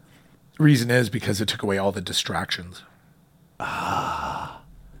 The reason is because it took away all the distractions. So I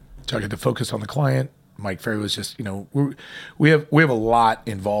got to focus on the client. Mike Ferry was just, we have a lot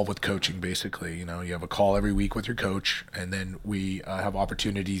involved with coaching, basically. You have a call every week with your coach, and then we have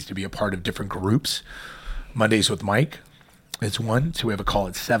opportunities to be a part of different groups. Mondays with Mike is one, so we have a call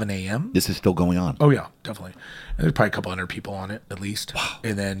at 7 a.m. This is still going on? Oh, yeah, definitely. And there's probably a couple hundred people on it, at least. Wow.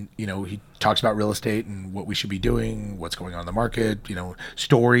 And then, he talks about real estate and what we should be doing, what's going on in the market,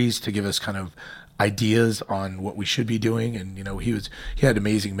 stories to give us kind of ideas on what we should be doing. And he had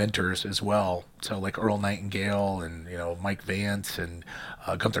amazing mentors as well, so like Earl Nightingale and Mike Vance and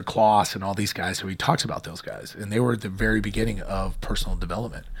Gunther Kloss and all these guys. So he talks about those guys, and they were at the very beginning of personal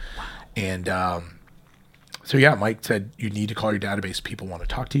development. Wow. And so yeah, Mike said you need to call your database. People want to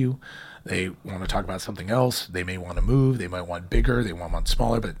talk to you. They want to talk about something else. They may want to move. They might want bigger. They want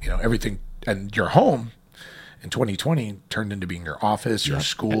smaller. But everything, and your home in 2020 turned into being your office, your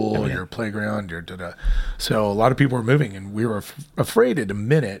school, your playground, your da-da. So a lot of people were moving, and we were afraid in a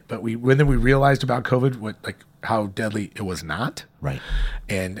minute. But when we realized about COVID, how deadly it was not, right,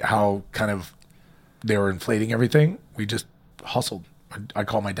 and how kind of they were inflating everything, we just hustled. I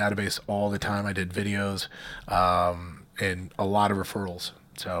call my database all the time. I did videos and a lot of referrals.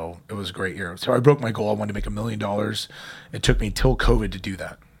 So it was a great year. So I broke my goal. I wanted to make $1 million. It took me till COVID to do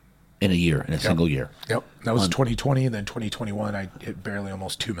that. In a year, in a single year. Yep. That was 2020, and then 2021, I hit barely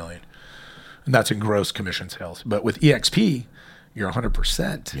almost $2 million. And that's in gross commission sales. But with EXP, you're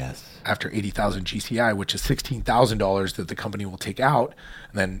 100%. Yes. After 80,000 GCI, which is $16,000 that the company will take out.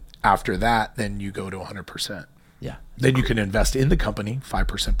 And then after that, then you go to 100%. Yeah. Then you can invest in the company,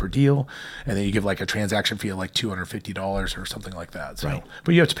 5% per deal, and then you give like a transaction fee of like $250 or something like that. So, right.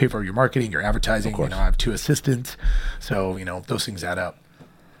 But you have to pay for your marketing, your advertising. Of course. I have 2 assistants, so those things add up.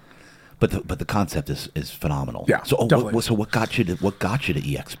 But the concept is phenomenal. Yeah. So definitely. What got you to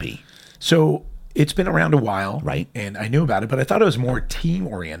EXP? So it's been around a while, right? And I knew about it, but I thought it was more team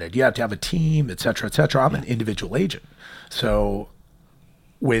oriented. You have to have a team, et cetera, et cetera. I'm an individual agent, so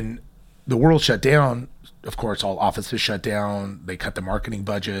when the world shut down, of course, all offices shut down. They cut the marketing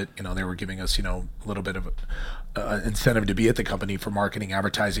budget. They were giving us, a little bit of incentive to be at the company for marketing,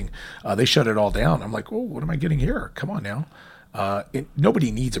 advertising. They shut it all down. I'm like, oh, what am I getting here? Come on now.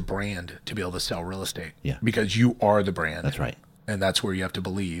 Nobody needs a brand to be able to sell real estate. Yeah. Because you are the brand. That's right. And that's where you have to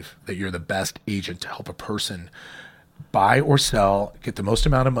believe that you're the best agent to help a person buy or sell, get the most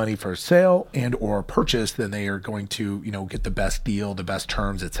amount of money for a sale and or purchase, then they are going to, get the best deal, the best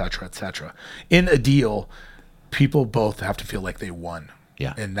terms, et cetera, et cetera. In a deal, people both have to feel like they won.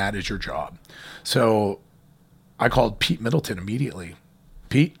 Yeah. And that is your job. So I called Pete Middleton immediately.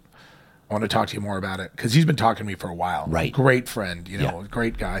 Pete, I want to talk to you more about it, because he's been talking to me for a while. Right. Great friend,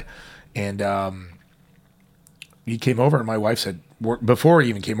 great guy. And he came over, and my wife said, before he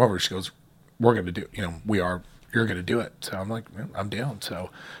even came over, she goes, we're going to do, you're going to do it. So I'm like, I'm down.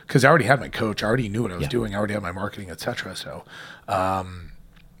 So, because I already had my coach, I already knew what I was doing, I already had my marketing, et cetera. So,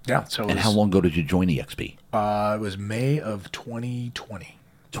 yeah. So. And how long ago did you join EXP? It was May of 2020.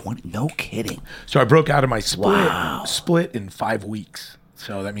 No kidding. So I broke out of my split in 5 weeks.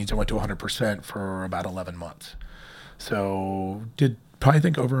 So that means I went to 100% for about 11 months. So did probably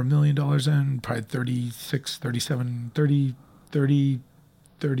think over $1 million in, probably 36, 37, 30,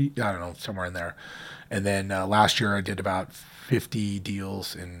 I don't know, somewhere in there. And then last year I did about 50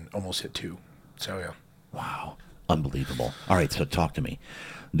 deals and almost hit 2. So yeah. Wow. Unbelievable. All right, so talk to me.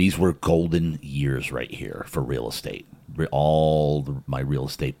 These were golden years right here for real estate. My real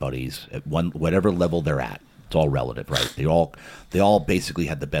estate buddies, at whatever level they're at, it's all relative, right? They all basically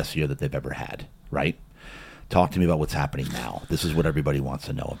had the best year that they've ever had, right? Talk to me about what's happening now. This is what everybody wants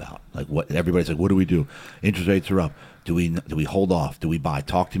to know about. Like, what everybody's like, what do we do? Interest rates are up. Do we hold off? Do we buy?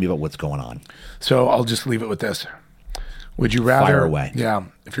 Talk to me about what's going on. So I'll just leave it with this. Would you rather? Fire away. Yeah.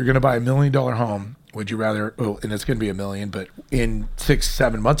 If you're going to buy $1 million home, would you rather? Oh, and it's going to be $1 million, but in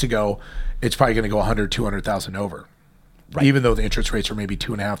 6-7 months ago, it's probably going to go 100, 200,000 over. Right. Even though the interest rates are maybe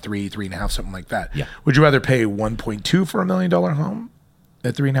 2.5, 3.5, something like that. Yeah. Would you rather pay 1.2 for $1 million home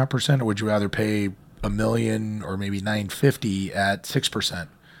at 3.5%, or would you rather pay $1 million or maybe 950 at 6%?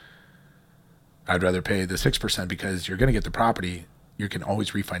 I'd rather pay the 6% because you're going to get the property. You can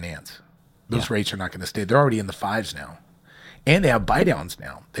always refinance. Those rates are not going to stay. They're already in the 5s now. And they have buy downs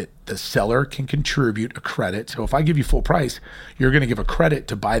now that the seller can contribute a credit. So if I give you full price, you're going to give a credit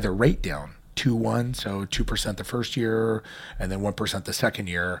to buy the rate down. 2-1, so 2% the first year, and then 1% the second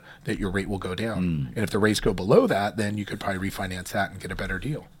year, that your rate will go down. And if the rates go below that, then you could probably refinance that and get a better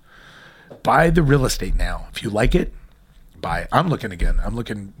deal. Buy the real estate now. If you like it, buy it. I'm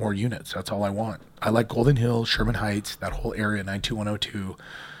looking more units. That's all I want. I like Golden Hills, Sherman Heights, that whole area, 92102.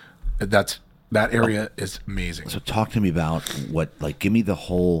 That area is amazing. So talk to me about give me the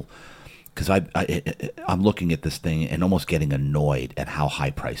whole, because I'm looking at this thing and almost getting annoyed at how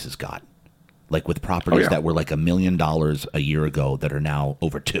high prices got. Like with properties that were like $1 million a year ago that are now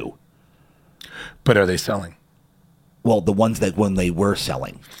over $2 million. But are they selling? Well, the ones that when they were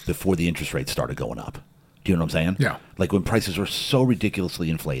selling before the interest rates started going up. Do you know what I'm saying? Yeah. Like when prices were so ridiculously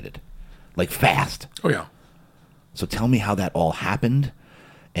inflated, like fast. Oh, yeah. So tell me how that all happened.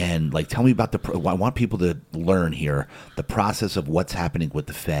 And tell me about I want people to learn here the process of what's happening with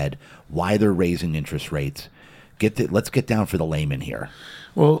the Fed, why they're raising interest rates. Let's get down for the layman here.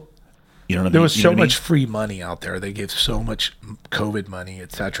 Well, you know what I mean? There was so much free money out there. They gave so much COVID money,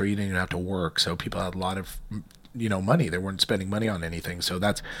 et cetera. You didn't even have to work. So people had a lot of, money. They weren't spending money on anything. So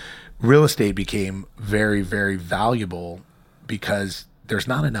real estate became very, very valuable because there's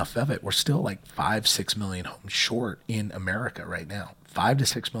not enough of it. We're still like 5-6 million homes short in America right now. 5 to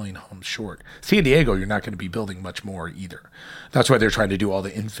 6 million homes short. San Diego, you're not going to be building much more either. That's why they're trying to do all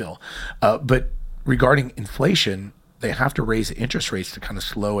the infill. But regarding inflation, they have to raise the interest rates to kind of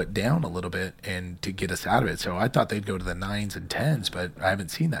slow it down a little bit and to get us out of it. So I thought they'd go to the 9s and 10s, but I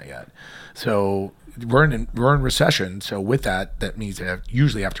haven't seen that yet. So we're in recession. So with that means they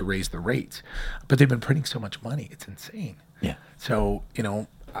usually have to raise the rates. But they've been printing so much money. It's insane. Yeah. So,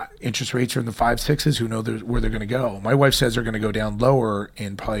 interest rates are in the 5-6s. Who knows where they're going to go? My wife says they're going to go down lower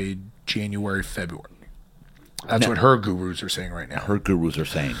in probably January, February. That's what her gurus are saying right now. Her gurus are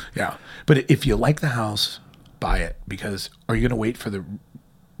saying. Yeah. But if you like the house, buy it, because are you going to wait for the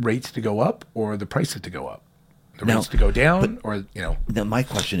rates to go up or the prices to go up? The rates to go down, or Now my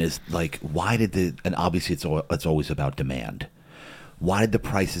question is why did and obviously it's always about demand. Why did the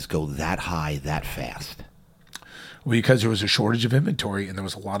prices go that high that fast? Well, because there was a shortage of inventory and there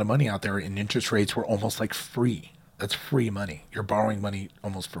was a lot of money out there, and interest rates were almost like free. That's free money. You're borrowing money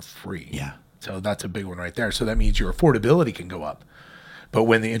almost for free. Yeah. So that's a big one right there. So that means your affordability can go up. But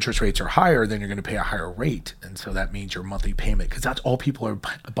when the interest rates are higher, then you're going to pay a higher rate. And so that means your monthly payment, because that's all people are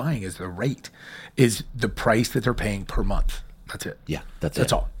buying is the rate, is the price that they're paying per month. That's it. Yeah,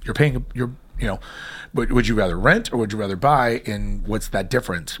 that's all. You're paying, would you rather rent or would you rather buy? And what's that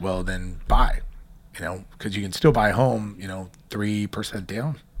difference? Well, then buy, because you can still buy a home, 3%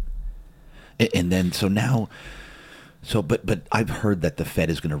 down. And then, but I've heard that the Fed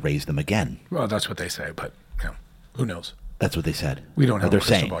is going to raise them again. Well, that's what they say, but who knows? That's what they said. We don't have a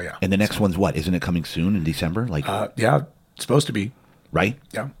crystal ball, yeah. And the next one's what? Isn't it coming soon in December? Yeah, it's supposed to be. Right?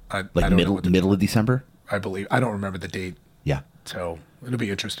 Yeah. Middle of December? I believe. I don't remember the date. Yeah. So it'll be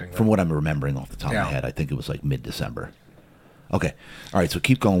interesting. From what I'm remembering off the top of my head, I think it was mid-December. Okay. All right. So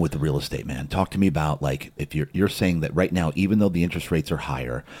keep going with the real estate, man. Talk to me about if you're saying that right now, even though the interest rates are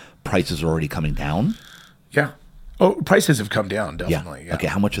higher, prices are already coming down? Yeah. Oh, prices have come down, definitely. Yeah. Okay,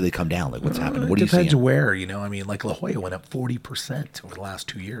 how much have they come down? What's happening? What are you seeing? It depends where, La Jolla went up 40% over the last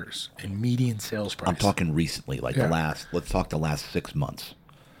 2 years in median sales price. I'm talking recently, let's talk the last 6 months.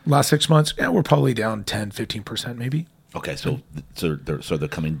 Last 6 months, we're probably down 10, 15% maybe. Okay, so they're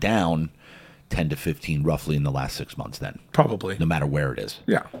coming down 10 to 15 roughly in the last 6 months then? Probably. No matter where it is?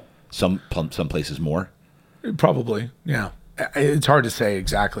 Yeah. Some places more? Probably, yeah. It's hard to say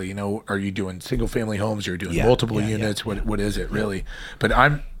exactly. Are you doing single family homes? Are you doing multiple units? What is it really? But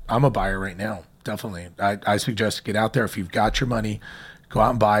I'm a buyer right now. Definitely. I suggest get out there. If you've got your money, go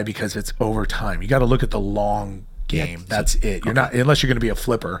out and buy, because it's over time. You got to look at the long game. Yeah, that's it. You're not, unless you're going to be a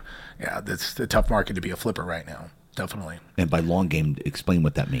flipper. Yeah, that's the tough market to be a flipper right now. Definitely. And by long game, explain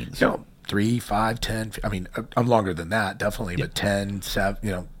what that means. 3, 5, 10. I mean, I'm longer than that, definitely. But 10,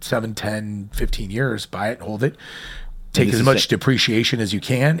 7, 10, 15 years, buy it, hold it. Take as much depreciation as you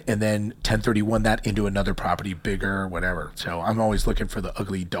can, and then 1031 that into another property, bigger, whatever. So I'm always looking for the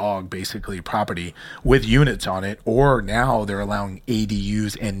ugly dog, basically, property with units on it. Or now they're allowing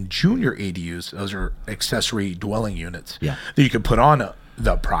ADUs and junior ADUs. Those are accessory dwelling units that you can put on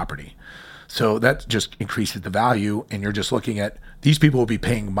the property. So that just increases the value, and you're just looking at these people will be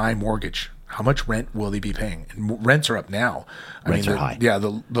paying my mortgage. How much rent will they be paying? And rents are up now. Rents are high. Yeah,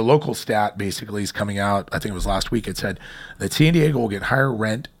 the local stat basically is coming out. I think it was last week. It said that San Diego will get higher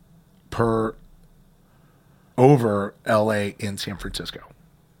rent over LA and San Francisco,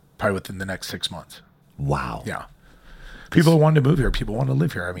 probably within the next 6 months. Wow. Yeah. People want to move here. People want to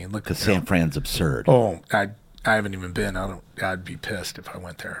live here. I mean, look. Because San Fran's absurd. Oh, I haven't even been. I'd be pissed if I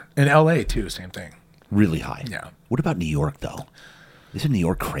went there. In LA too, same thing. Really high. Yeah. What about New York though? Isn't New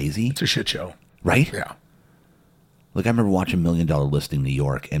York crazy? It's a shit show. Right? Yeah. Like I remember watching $1 Million Listing New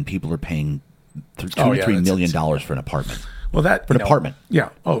York, and people are paying $2-3 million for an apartment. Well, for an apartment. Yeah.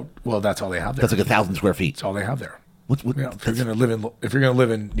 Oh, well, that's all they have there. That's like 1,000 square feet. That's all they have there. What, yeah, if you're going to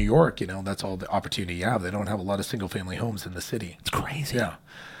live in New York, that's all the opportunity you have. They don't have a lot of single family homes in the city. It's crazy. Yeah.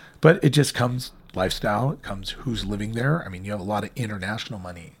 But it just comes lifestyle. It comes who's living there. I mean, you have a lot of international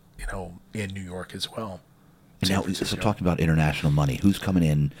money, in New York as well. And now, so talking about international money, who's coming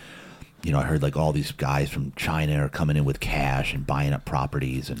in? I heard like all these guys from China are coming in with cash and buying up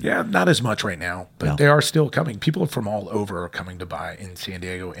properties. And yeah, not as much right now, but they are still coming. People from all over are coming to buy in San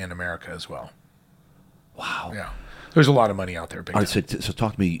Diego and America as well. Wow. Yeah. There's a lot of money out there. All right, so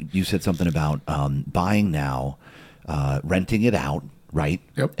talk to me. You said something about buying now, renting it out, right?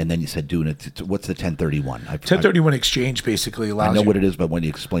 Yep. And then you said doing it. What's the 1031? 1031 exchange basically allows you. I know what it is, but when you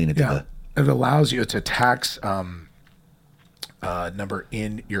explain it to it allows you. It's a tax number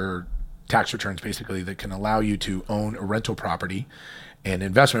in your tax returns basically that can allow you to own a rental property and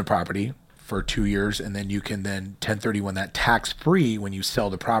investment property for 2 years, and then you can then 1031 that tax free when you sell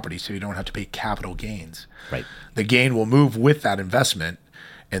the property, so you don't have to pay capital gains. Right. The gain will move with that investment,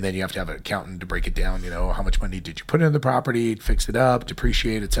 and then you have to have an accountant to break it down. How much money did you put in the property, fix it up,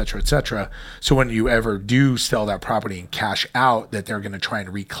 depreciate, et cetera, et cetera. So when you ever do sell that property and cash out, that they're going to try and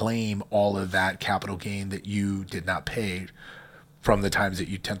reclaim all of that capital gain that you did not pay from the times that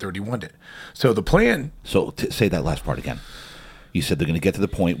you 1031'd it. So the plan. So say that last part again. You said they're going to get to the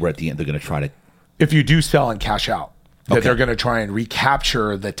point where at the end they're going to try to. If you do sell and cash out, that they're going to try and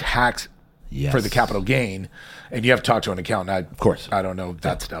recapture the tax for the capital gain. And you have to talk to an accountant. Of course. I don't know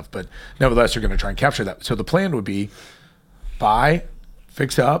that stuff, but nevertheless, you're going to try and capture that. So the plan would be buy,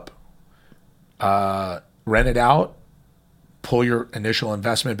 fix up, rent it out, pull your initial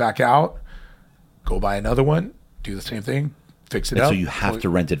investment back out, go buy another one, do the same thing, fix it up. So you have to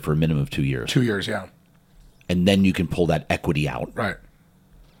rent it for a minimum of 2 years. 2 years, yeah. And then you can pull that equity out. Right.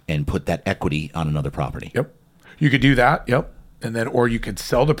 And put that equity on another property. Yep. You could do that. Yep. And then, or you could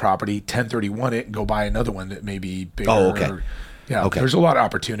sell the property, 1031 it, and go buy another one that may be bigger. Oh, okay. Yeah. Okay. There's a lot of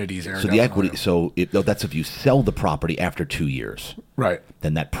opportunities there. So the equity. So that's if you sell the property after 2 years. Right.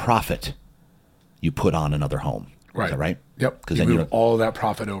 Then that profit you put on another home. Right. Is that right? Yep. Because then you move all of that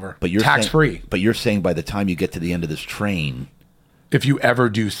profit over. But you're tax free. But you're saying by the time you get to the end of this train, if you ever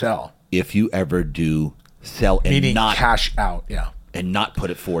do sell, and meaning not cash out, and not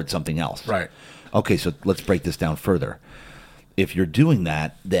put it forward something else. Right. Okay, so let's break this down further. If you're doing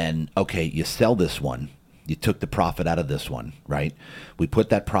that, then you sell this one. You took the profit out of this one, right? We put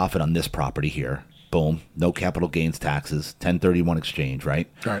that profit on this property here. Boom. No capital gains taxes. 1031 exchange, right?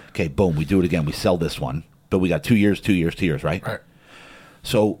 Right. Okay, boom. We do it again. We sell this one. But we got 2 years, right? Right.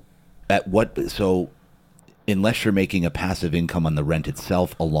 So unless you're making a passive income on the rent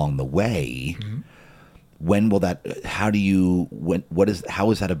itself along the way, when will that, how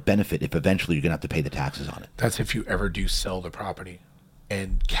is that a benefit if eventually you're going to have to pay the taxes on it? That's if you ever do sell the property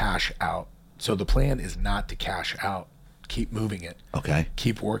and cash out. So the plan is not to cash out. Keep moving it. Okay.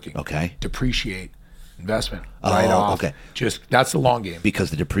 Keep working. Okay. Depreciate. Investment. Write off. Okay. That's the long game. Because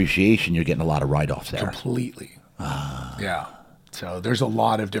the depreciation, you're getting a lot of write-offs there. Completely. Yeah. So there's a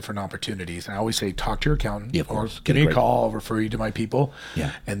lot of different opportunities. And I always say, talk to your accountant. Yeah, of course. Or give me a call. I'll refer you to my people.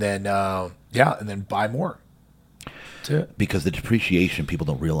 Yeah. And then, and then buy more. That's it. Because the depreciation, people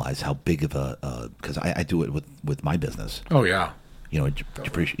don't realize how big of because I do it with my business. Oh, yeah.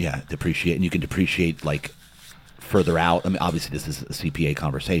 Depreciate. And you can depreciate like further out. I mean, obviously this is a CPA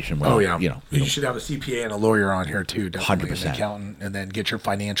conversation. You should have a CPA and a lawyer on here too. Definitely 100%. An accountant, and then get your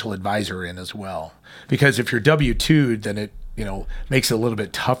financial advisor in as well. Because if you're W-2'd, then it makes it a little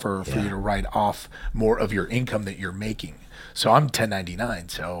bit tougher for you to write off more of your income that you're making. So I'm 1099,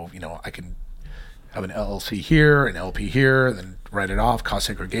 so I can have an LLC here, an LP here, and then write it off, cost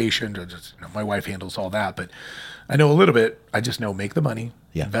segregation. Or just, my wife handles all that, but I know a little bit. I just know make the money,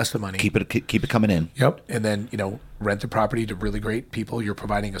 invest the money, keep it coming in. Yep, and then rent the property to really great people. You're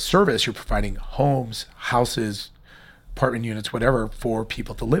providing a service. You're providing homes, houses, apartment units, whatever, for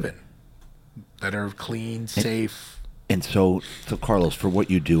people to live in that are clean, safe. And so Carlos, for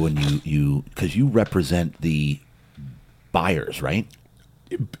what you do, and you because you represent the buyers, right?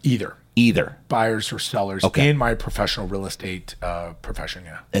 Either buyers or sellers in my professional real estate profession.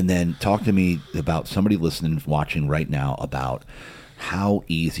 Yeah. And then talk to me about somebody listening, watching right now, about how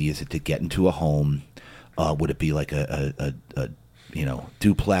easy is it to get into a home? Would it be like a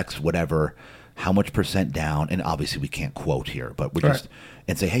duplex, whatever? How much percent down? And obviously we can't quote here, but we're just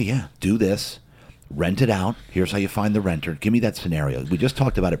and say, hey, yeah, do this. Rent it out. Here's how you find the renter. Give me that scenario. We just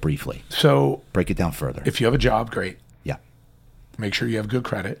talked about it briefly. So break it down further. If you have a job, great. Yeah. Make sure you have good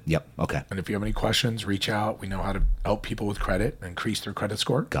credit. Yep. Okay. And if you have any questions, reach out. We know how to help people with credit, increase their credit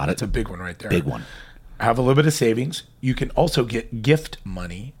score. Got it. That's a big one right there. Big one. Have a little bit of savings. You can also get gift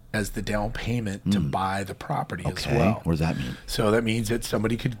money as the down payment to buy the property as well. What does that mean? So that means that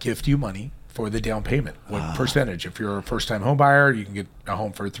somebody could gift you money for the down payment. What percentage? If you're a first-time home buyer, you can get a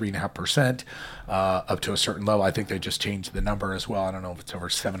home for 3.5% up to a certain level. I think they just changed the number as well. I don't know if it's over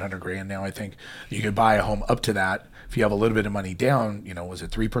 $700,000 now. I think you could buy a home up to that. If you have a little bit of money down, was it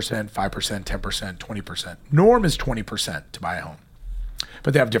 3%, 5%, 10%, 20%? Norm is 20% to buy a home,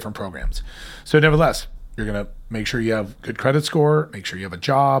 but they have different programs. So nevertheless, you're going to make sure you have good credit score, make sure you have a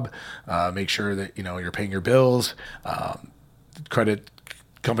job, make sure that you're paying your bills. Credit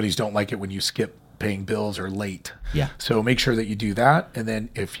companies don't like it when you skip paying bills or late. Yeah. So make sure that you do that. And then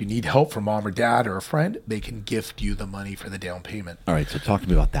if you need help from mom or dad or a friend, they can gift you the money for the down payment. All right. So talk to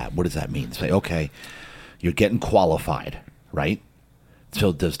me about that. What does that mean? Say, okay, you're getting qualified, right?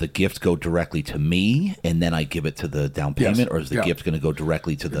 So does the gift go directly to me and then I give it to the down payment? Yes. Or is the gift going to go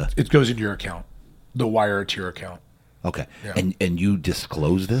directly to the... It goes into your account. They'll wire it to your account. Okay. Yeah. And you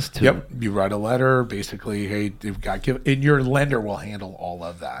disclose this to... Yep. You write a letter, basically, hey, they've got... And your lender will handle all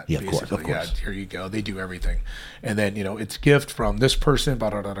of that. Yeah, of course. Yeah, here you go. They do everything. And then, it's gift from this person,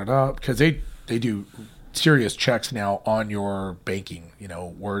 because they do serious checks now on your banking.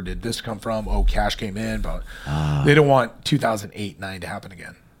 Where did this come from? Oh, cash came in, but they don't want 2008-9 to happen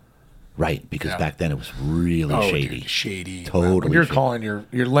again. Right, because back then it was really shady. Dude, shady. Totally. When you're calling your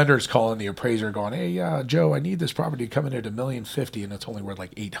lender's calling the appraiser, going, "Hey, Joe, I need this property to come in at $1,050,000, and it's only worth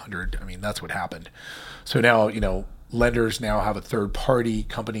like $800,000." I mean, that's what happened. So now, lenders now have a third party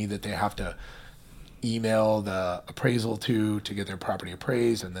company that they have to email the appraisal to get their property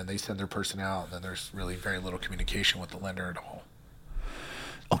appraised, and then they send their person out, and then there's really very little communication with the lender at all.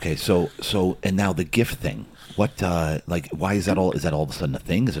 Okay, so and now the gift thing. What why is that all of a sudden a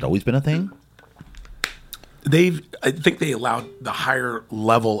thing? Has it always been a thing? I think they allowed the higher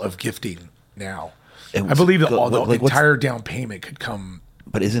level of gifting now. And I believe that the entire down payment could come.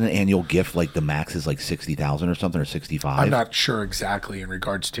 But isn't an annual gift like the max is like $60,000 or something, or $65,000? I'm not sure exactly in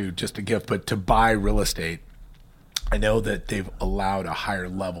regards to just a gift, but to buy real estate, I know that they've allowed a higher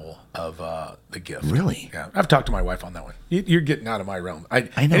level of the gift. Really? Yeah, I've talked to my wife on that one. You're getting out of my realm. I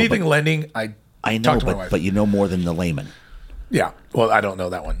know anything lending. I know, but you know more than the layman. Yeah. Well, I don't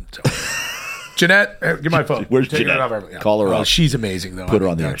know that one. So. Jeanette, give my phone. Where's Jeanette? Yeah. Call her up. She's amazing, though. Put her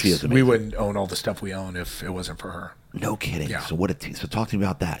on there. She is amazing. We wouldn't own all the stuff we own if it wasn't for her. No kidding. Yeah. So so talk to me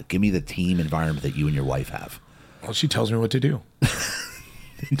about that. Give me the team environment that you and your wife have. Well, she tells me what to do.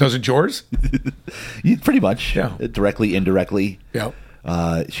 Doesn't yours? Pretty much. Yeah. Directly, indirectly. Yeah.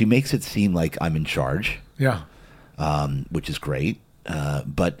 She makes it seem like I'm in charge. Yeah. Which is great.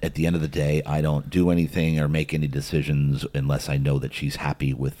 But at the end of the day, I don't do anything or make any decisions unless I know that she's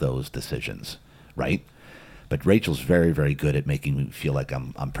happy with those decisions, right? But Rachel's very, very good at making me feel like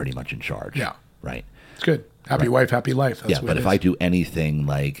I'm pretty much in charge. Yeah. Right. It's good. Happy wife, happy life. That's yeah, but if I do anything,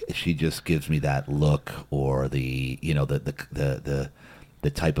 like she just gives me that look or the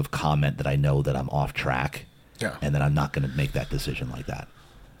type of comment that I know that I'm off track. Yeah. And then I'm not going to make that decision like that.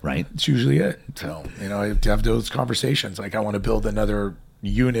 Right. It's usually it. So, I have to have those conversations. Like, I want to build another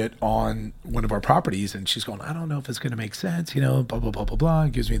unit on one of our properties. And she's going, I don't know if it's going to make sense, blah, blah, blah, blah, blah.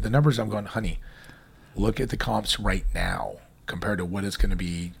 Gives me the numbers. I'm going, honey, look at the comps right now compared to what it's going to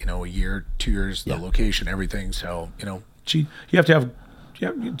be, a year, 2 years, the location, everything. So, you have to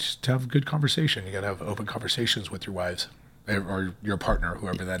have good conversation. You got to have open conversations with your wives or your partner,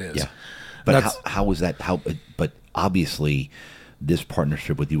 whoever that is. Yeah. But how is that? But obviously, this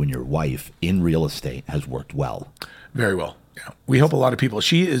partnership with you and your wife in real estate has worked well. Very well. Yeah. We help a lot of people.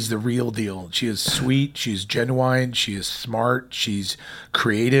 She is the real deal. She is sweet. She's genuine. She is smart. She's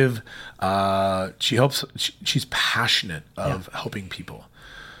creative. She helps. She's passionate of helping people.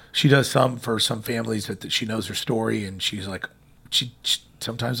 She does for some families that she knows her story, and she's like, she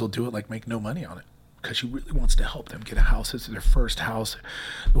sometimes will do it like make no money on it because she really wants to help them get a house. This is their first house,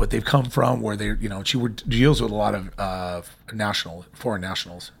 what they've come from, where they, she deals with a lot of foreign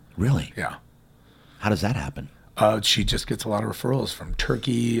nationals. Really? Yeah. How does that happen? She just gets a lot of referrals from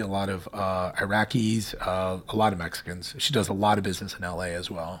Turkey, a lot of Iraqis, a lot of Mexicans. She does a lot of business in LA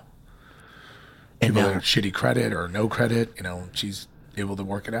as well. And people that have shitty credit or no credit, she's able to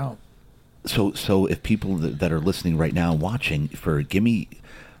work it out. So if people that are listening right now and watching, give me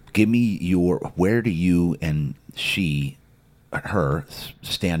where do you and her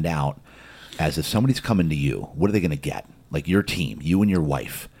stand out as if somebody's coming to you, what are they going to get? Like your team, you and your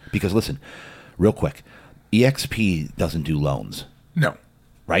wife. Because listen, real quick, EXP doesn't do loans. No.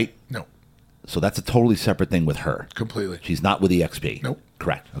 Right? No. So that's a totally separate thing with her. Completely. She's not with EXP. Nope.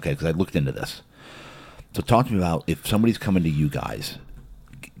 Correct. Okay, because I looked into this. So talk to me about if somebody's coming to you guys,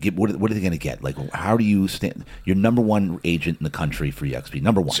 what are they going to get? Like, how do you stand? You're number one agent in the country for EXP.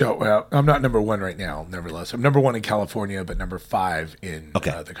 Number one. So I'm not number one right now, nevertheless. I'm number one in California, but number 5 in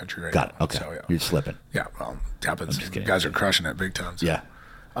the country right now. Got it. Okay. So, You're slipping. Yeah, well, it happens. You guys are crushing it big time. So. Yeah.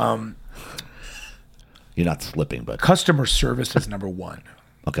 You're not slipping, but customer service is number 1.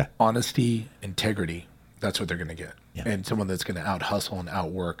 Okay. Honesty, integrity. That's what they're going to get. Yeah. And someone that's going to out hustle and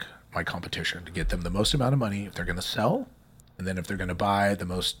outwork my competition to get them the most amount of money if they're going to sell, and then if they're going to buy, the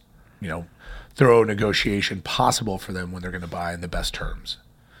most, thorough negotiation possible for them when they're going to buy in the best terms.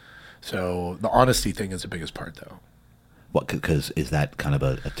 So the honesty thing is the biggest part, though. What? Because is that kind of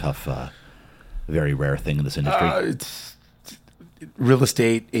a tough, very rare thing in this industry? Real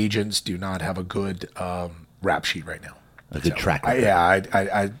estate agents do not have a good rap sheet right now. A good track record.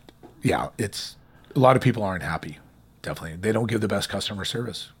 It's a lot of people aren't happy. Definitely, they don't give the best customer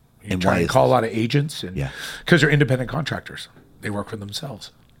service. You and try why and call a lot of agents, and because they're independent contractors, they work for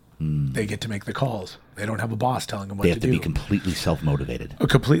themselves. They get to make the calls. They don't have a boss telling them what to do. They have to be completely self-motivated.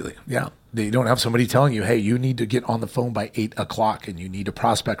 Completely, yeah. They don't have somebody telling you, hey, you need to get on the phone by 8 o'clock and you need to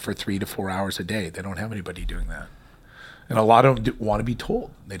prospect for 3 to 4 hours a day. They don't have anybody doing that. And a lot of them want to be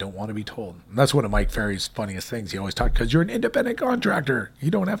told. They don't want to be told. And that's one of Mike Ferry's funniest things. He always talks, because you're an independent contractor.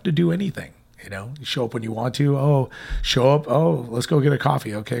 You don't have to do anything. You show up when you want to. Oh, show up. Oh, let's go get a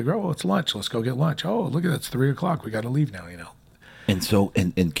coffee. Okay, girl, it's lunch. Let's go get lunch. Oh, look at that. It's 3 o'clock. We got to leave now, And so,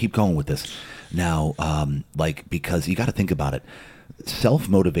 and keep going with this. Now, because you got to think about it.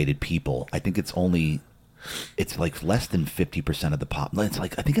 Self-motivated people, I think it's like less than 50% of the pop. I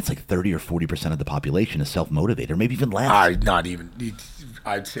think it's like 30 or 40% of the population is self-motivated, or maybe even less. Not even.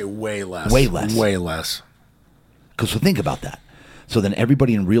 I'd say way less. Way less. Way less. So think about that. So then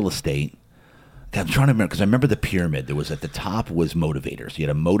everybody in real estate, I'm trying to remember, because I remember the pyramid. There was at the top was motivators. You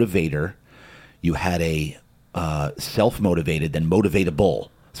had a motivator, you had a self-motivated, then motivatable.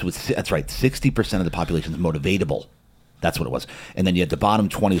 So that's right, 60% of the population is motivatable. That's what it was. And then you had the bottom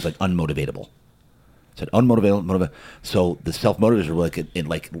 20 was like unmotivatable. Said unmotivated, motivated. So the self-motivators are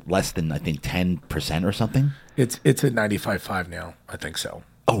like less than, I think, 10% or something. It's at 95.5 now. I think so.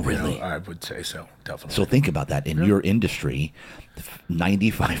 Oh, really? I would say so, definitely. So think about that. In your industry,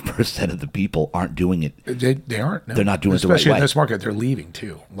 95% of the people aren't doing it. They aren't. No. They're not doing it the right way. Especially in this market, they're leaving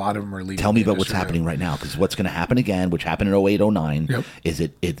too. A lot of them are leaving. Tell me about what's happening right now, because what's going to happen again, which happened in 08, 09, is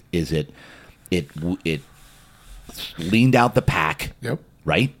it leaned out the pack,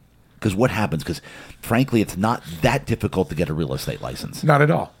 right? Because what happens? Because frankly, it's not that difficult to get a real estate license. Not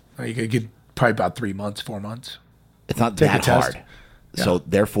at all. You could get probably about 3 months, 4 months. It's not that hard. Yeah. So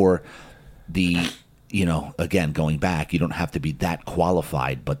therefore, again, going back, you don't have to be that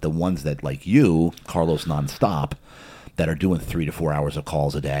qualified, but the ones that like you, Carlos Nonstop, that are doing 3 to 4 hours of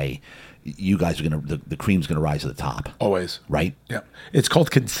calls a day, you guys are the cream's gonna rise to the top. Always. Right? Yeah. It's called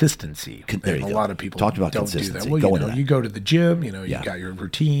consistency. There you go. A lot of people talked about don't consistency. do that. Well, you go to the gym, you got your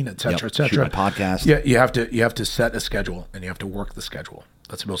routine, et cetera, et cetera. Shoot my podcast. Yeah, you have to set a schedule and you have to work the schedule.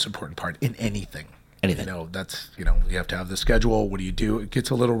 That's the most important part in anything. That's, you have to have the schedule. What do you do? It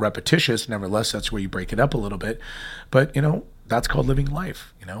gets a little repetitious. Nevertheless, that's where you break it up a little bit. But, that's called living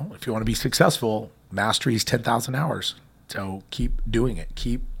life. If you want to be successful, mastery is 10,000 hours. So keep doing it.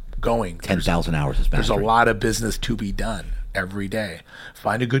 Keep going. 10,000 hours is mastery. There's a lot of business to be done every day.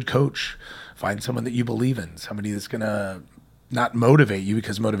 Find a good coach. Find someone that you believe in. Somebody that's going to not motivate you,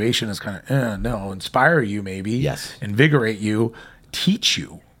 because motivation is kind of, inspire you maybe. Yes. Invigorate you. Teach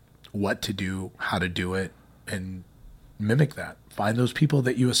you what to do, how to do it, and mimic that. Find those people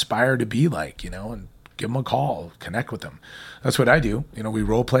that you aspire to be like, and give them a call, connect with them. That's what I do. We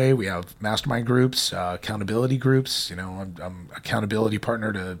role play. We have mastermind groups, accountability groups. I'm accountability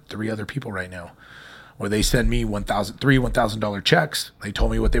partner to 3 other people right now, where they send me $1,000 checks. They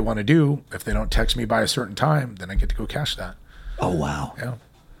told me what they want to do. If they don't text me by a certain time, then I get to go cash that. Oh, wow. Yeah.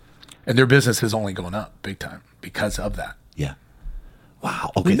 And their business is only going up big time because of that. Yeah.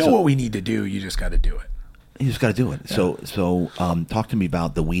 Wow. Okay, we know what we need to do. You just got to do it. You just got to do it. Yeah. So talk to me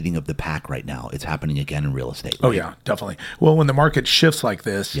about the weeding of the pack right now. It's happening again in real estate. Right? Oh yeah, definitely. Well, when the market shifts like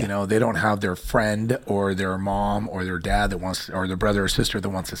this, they don't have their friend or their mom or their dad or their brother or sister that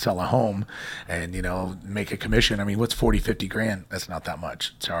wants to sell a home and, make a commission. I mean, what's 40, 50 grand? That's not that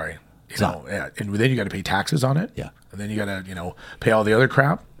much. Sorry. And then you got to pay taxes on it. Yeah. And then you got to, pay all the other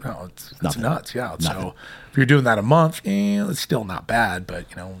crap. No, it's nuts. Yeah. So if you're doing that a month, it's still not bad, but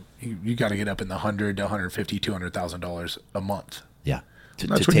you got to get up in the $100,000 to $150,000, $200,000 a month. Yeah.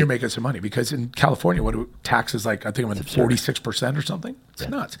 That's when you're making some money, because in California, what taxes like, I think I'm at 46% or something. It's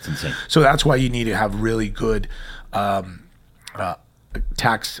nuts. It's insane. So that's why you need to have really good,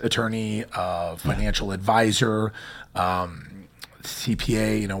 tax attorney, financial advisor,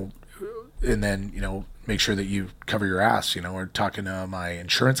 CPA, and then, make sure that you cover your ass. We're talking to my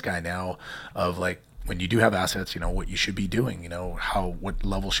insurance guy now of like, when you do have assets, what you should be doing, what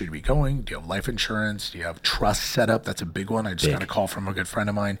level should you be going? Do you have life insurance? Do you have trust set up? That's a big one. I just got a call from a good friend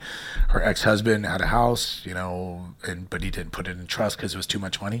of mine. Her ex-husband had a house, but he didn't put it in trust because it was too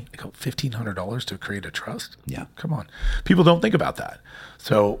much money. I go, $1,500 to create a trust? Yeah. Come on. People don't think about that.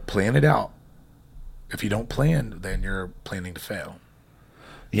 So plan it out. If you don't plan, then you're planning to fail.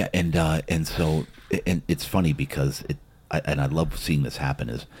 Yeah, and so it's funny because I love seeing this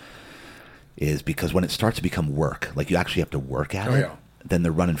happen is because when it starts to become work, like you actually have to work at it, then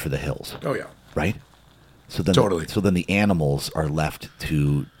they're running for the hills. Oh yeah, right. So then, so then the animals are left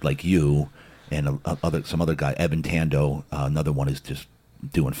to like you and some other guy, Evan Tando, another one is just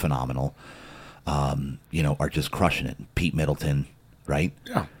doing phenomenal. Are just crushing it. Pete Middleton, right?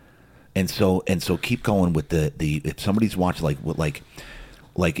 Yeah. And so keep going with the if somebody's watching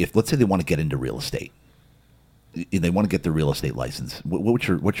like if let's say they want to get into real estate, they want to get their real estate license. What's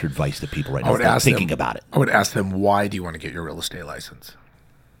your advice to people right now thinking about it? I would ask them, why do you want to get your real estate license?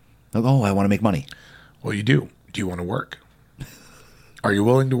 Oh, I want to make money. Well, you do. Do you want to work? Are you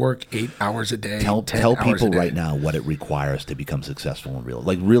willing to work 8 hours a day? Tell people right now what it requires to become successful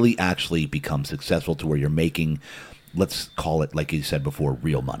in really actually become successful to where you're making, let's call it like you said before,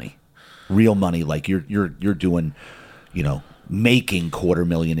 real money. Real money, like you're doing, making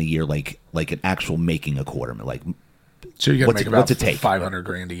 $250,000 a year, like an actual making a $250,000. Like, so you got to make about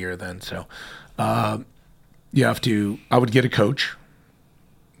 $500,000 a year then. So, you have to. I would get a coach,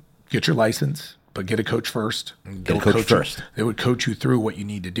 get your license, but get a coach first. Get a coach first. They would coach you through what you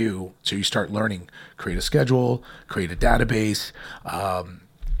need to do, so you start learning. Create a schedule, create a database.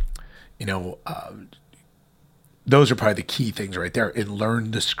 Those are probably the key things right there. And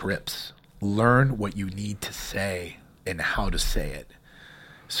learn the scripts. Learn what you need to say and how to say it.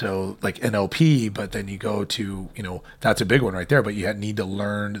 So like NLP, but then you go to, that's a big one right there, but you need to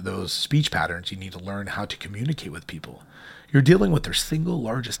learn those speech patterns. You need to learn how to communicate with people. You're dealing with their single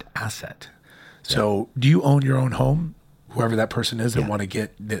largest asset. So do you own your own home? Whoever that person is that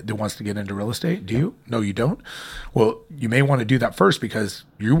wants to get into real estate, do you? No, you don't. Well, you may want to do that first because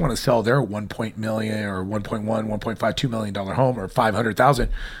you want to sell their $1 million or $1.1, $1.5, $2 million home or $500,000.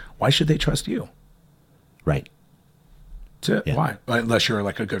 Why should they trust you? Right. That's it. Yeah. Why? Unless you're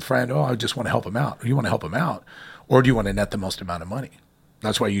like a good friend. Oh, I just want to help them out. You want to help them out, or do you want to net the most amount of money?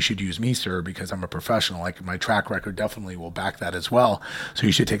 That's why you should use me, sir, because I'm a professional. Like my track record definitely will back that as well. So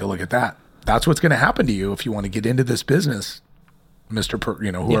you should take a look at that. That's what's going to happen to you if you want to get into this business,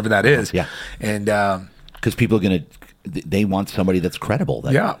 whoever that is. Yeah. And because people are going to, they want somebody that's credible.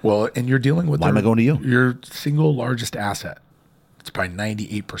 Well, and you're dealing with. Why am I going to you? Your single largest asset. It's probably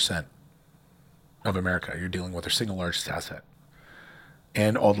 98% of America. You're dealing with their single largest asset,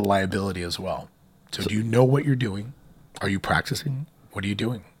 and all the liability as well. So do you know what you're doing? Are you practicing? What are you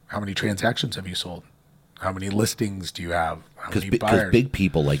doing? How many transactions have you sold? How many listings do you have? How many buyers? Because big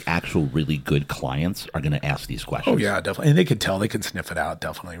people, like actual really good clients, are going to ask these questions. Oh, yeah, definitely. And they can tell. They can sniff it out,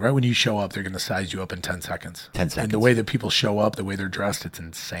 definitely. Right when you show up, they're going to size you up in 10 seconds. 10 seconds. And the way that people show up, the way they're dressed, it's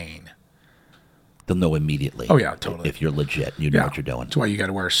insane. They'll know immediately. Oh, yeah, totally. If you're legit, you know what you're doing. That's why you got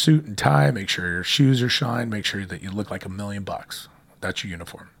to wear a suit and tie, make sure your shoes are shined, make sure that you look like $1 million. That's your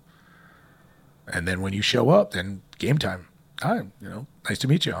uniform. And then when you show up, then game time. Hi, nice to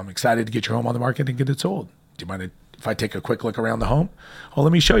meet you. I'm excited to get your home on the market and get it sold. Do you mind if I take a quick look around the home? Oh,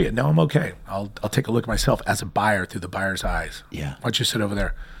 let me show you. No, I'm okay. I'll take a look myself as a buyer through the buyer's eyes. Yeah. Why don't you sit over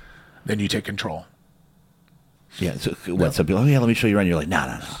there? Then you take control. Yeah. So some people, let me show you around. You're like,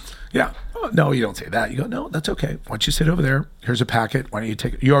 no. Yeah. Oh, no, you don't say that. You go, no, that's okay. Why don't you sit over there? Here's a packet. Why don't you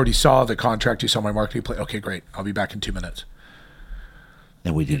take it? You already saw the contract. You saw my marketing plan. Okay, great. I'll be back in 2 minutes.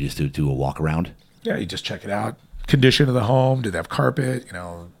 And we just do a walk around? Yeah, you just check it out. Condition of the home. Do they have carpet?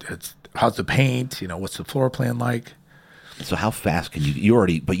 How's the paint? What's the floor plan like? So how fast can you've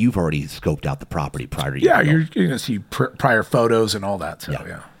already scoped out the property prior to you're going to see prior photos and all that. So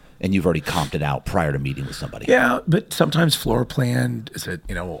yeah. And you've already comped it out prior to meeting with somebody. Yeah, but sometimes floor plan, is it,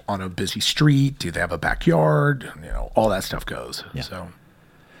 on a busy street? Do they have a backyard? All that stuff goes. Yeah. So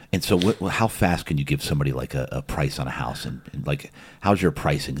how fast can you give somebody like a price on a house? And like, how's your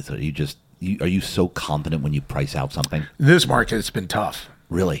pricing? So are you so confident when you price out something? This market, it's been tough.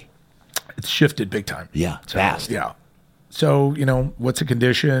 Really? It's shifted big time. Yeah, fast. Yeah. So, what's the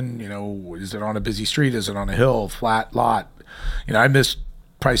condition? Is it on a busy street? Is it on a hill, flat lot? I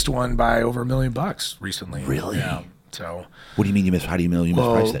mispriced one by over $1 million recently. Really? Yeah. So, what do you mean how do you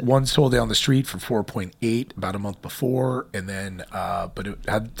mispriced it? One sold down the street for 4.8 about a month before, and then, but it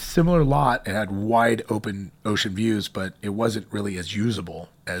had similar lot. It had wide open ocean views, but it wasn't really as usable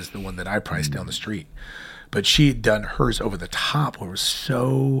as the one that I priced down the street. But she had done hers over the top, where it was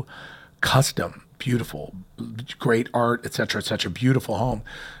so custom, beautiful, great art, et cetera, beautiful home.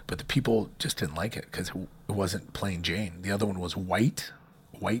 But the people just didn't like it because it wasn't plain Jane. The other one was white,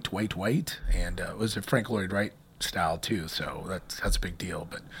 and it was a Frank Lloyd Wright style too. So that's a big deal.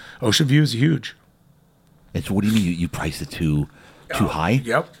 But ocean view is huge. And so what do you mean you priced it too high?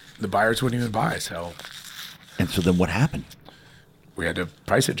 Yep. The buyers wouldn't even buy. So. And so then what happened? We had to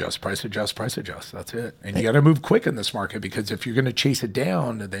price adjust. That's it. And you got to move quick in this market, because if you're going to chase it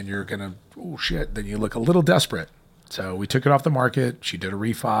down, then you're going to, then you look a little desperate. So we took it off the market. She did a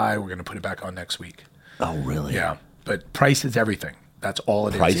refi. We're going to put it back on next week. Oh, really? Yeah. But price is everything. That's all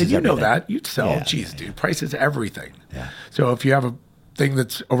it price is. And you know that. You'd sell. Dude, price is everything. Yeah. So if you have a thing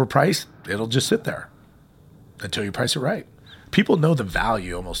that's overpriced, it'll just sit there until you price it right. People know the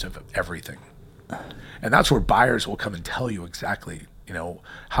value almost of everything. And that's where buyers will come and tell you exactly,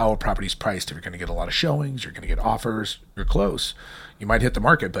 how a property's priced. If you're going to get a lot of showings, you're going to get offers, you're close. You might hit the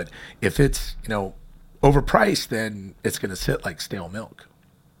market, but if it's, overpriced, then it's going to sit like stale milk.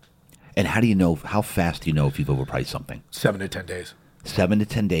 And how fast do you know if you've overpriced something? 7 to 10 days. 7 to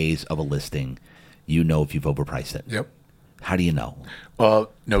 10 days of a listing, if you've overpriced it. Yep. How do you know?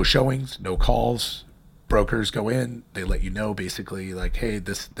 Well, no showings, no calls. Brokers go in, they let you know basically like, hey,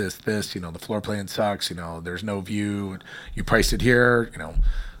 this, the floor plan sucks, there's no view, you priced it here,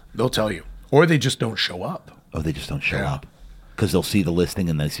 they'll tell you. Or they just don't show up. Oh, they just don't show up. Because they'll see the listing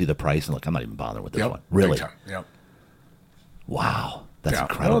and they see the price and I'm not even bothering with this one. Really? Big time. Yep. Well, That's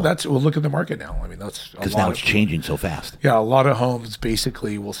incredible. We'll look at the market now. I mean, that's because now it's changing so fast. Yeah, a lot of homes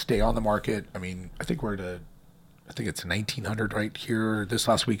basically will stay on the market. I mean, I think it's 1,900 right here. This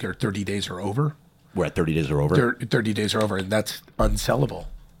last week, or 30 days are over. We're at 30 days are over? 30 days are over, and that's unsellable.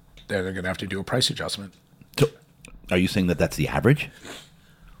 They're going to have to do a price adjustment. So, are you saying that that's the average?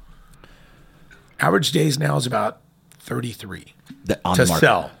 Average days now is about 33 to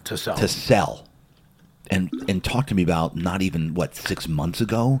sell. To sell. And talk to me about not even, 6 months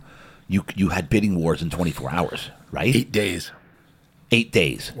ago, you had bidding wars in 24 hours, right? 8 days. 8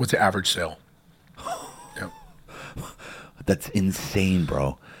 days. What's the average sale? Yep. That's insane,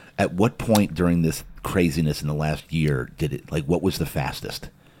 bro. At what point during this craziness in the last year did it, what was the fastest?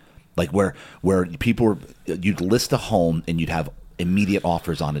 Where people you'd list a home and you'd have immediate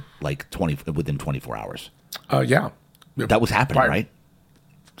offers on it within 24 hours. Yeah. That was happening, right?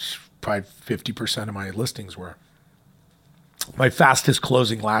 Probably 50% of my listings were. My fastest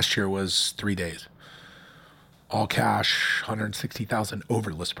closing last year was 3 days. All cash, $160,000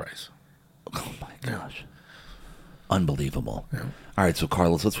 over list price. Oh my gosh. Unbelievable. Yeah. All right, so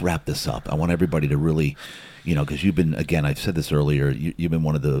Carlos, let's wrap this up. I want everybody to really, because you've been, again, I've said this earlier, you've been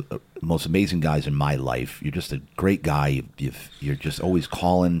one of the most amazing guys in my life. You're just a great guy. You're just always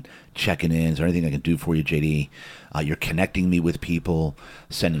calling, checking in. Is there anything I can do for you, JD? You're connecting me with people,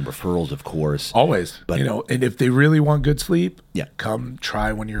 sending referrals, of course. Always. But, and if they really want good sleep, yeah, come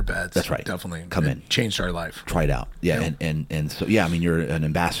try one of your beds. That's right. Definitely. Come in. Changed our life. Try it out. Yeah, and so, I mean, you're an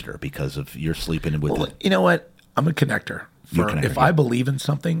ambassador because of you're sleeping with it. You know what? I'm a connector. If I believe in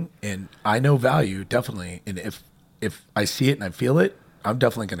something and I know value, definitely, and if I see it and I feel it, I'm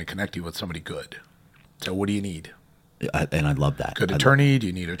definitely going to connect you with somebody good. So what do you need? And I love that. Good attorney? Do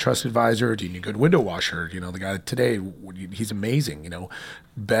you need a trust advisor? Do you need a good window washer? The guy today, he's amazing.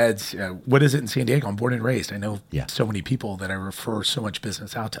 Beds. What is it in San Diego? I'm born and raised. I know so many people that I refer so much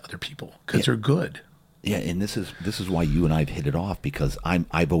business out to other people because they're good. Yeah, and this is why you and I have hit it off, because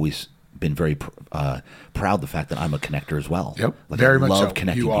I've always been very proud of the fact that I'm a connector as well. Yep, very much so. I love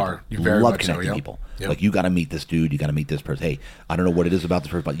connecting people. You very love much connecting so, people. Yep. You got to meet this dude. You got to meet this person. Hey, I don't know what it is about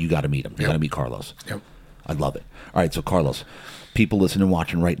this person, but you got to meet him. You got to meet Carlos. Yep. I love it. All right, so Carlos, people listening and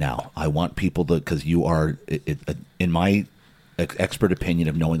watching right now, I want people to, because you are, in my expert opinion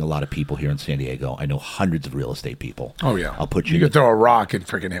of knowing a lot of people here in San Diego. I know hundreds of real estate people. Oh yeah, I'll put you. You could throw a rock and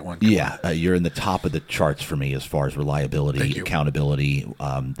freaking hit one. Yeah, you're in the top of the charts for me as far as reliability, accountability.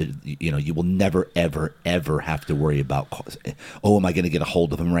 You will never, ever, ever have to worry about. Oh, am I going to get a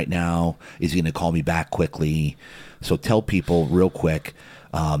hold of him right now? Is he going to call me back quickly? So tell people real quick.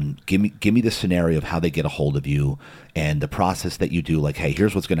 Give me the scenario of how they get a hold of you and the process that you do. Like, hey,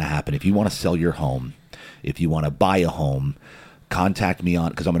 here's what's going to happen if you want to sell your home. If you want to buy a home, contact me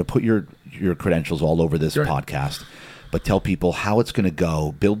because I'm going to put your credentials all over this podcast. But tell people how it's going to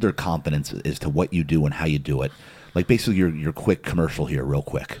go, build their confidence as to what you do and how you do it. Like basically your quick commercial here, real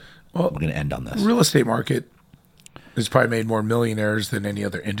quick. Well, we're going to end on this. The real estate market has probably made more millionaires than any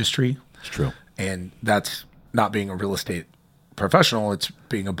other industry. It's true. And that's not being a real estate professional, it's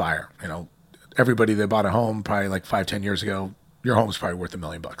being a buyer. Everybody that bought a home probably like 5-10 years ago, your home's probably worth $1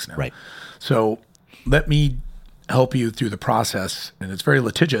 million now. Right. So let me help you through the process. And it's very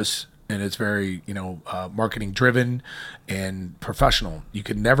litigious and it's very, marketing driven and professional. You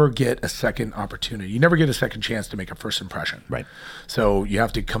can never get a second opportunity. You never get a second chance to make a first impression. Right. So you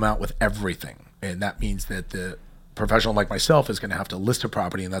have to come out with everything. And that means that the professional like myself is going to have to list a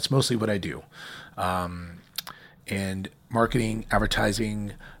property. And that's mostly what I do. And marketing,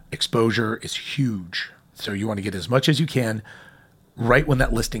 advertising, exposure is huge. So you want to get as much as you can right when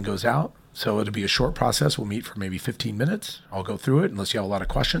that listing goes out. So it'll be a short process. We'll meet for maybe 15 minutes. I'll go through it unless you have a lot of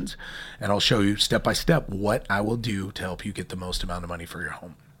questions. And I'll show you step by step what I will do to help you get the most amount of money for your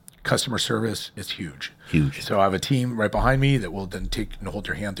home. Customer service is huge. Huge. So I have a team right behind me that will then take and hold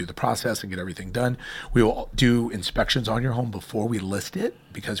your hand through the process and get everything done. We will do inspections on your home before we list it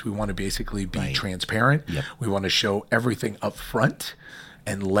because we want to basically be transparent. Yep. We want to show everything up front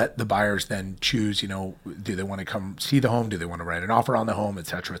and let the buyers then choose, do they want to come see the home? Do they want to write an offer on the home, et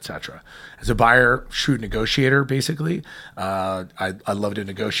cetera, et cetera. As a buyer, shrewd negotiator, basically, I love to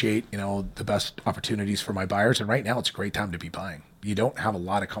negotiate, the best opportunities for my buyers. And right now it's a great time to be buying. You don't have a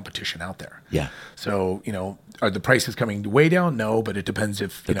lot of competition out there. Yeah. So, are the prices coming way down? No, but it depends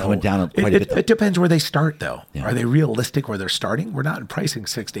if, they're coming down quite a bit. It depends where they start though. Yeah. Are they realistic where they're starting? We're not in pricing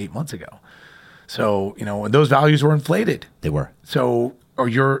 6 to 8 months ago. So, and those values were inflated. They were. So, or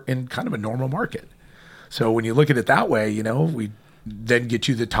you're in kind of a normal market. So when you look at it that way, we then get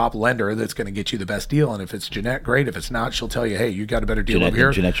you the top lender that's going to get you the best deal. And if it's Jeanette, great. If it's not, she'll tell you, hey, you got a better deal over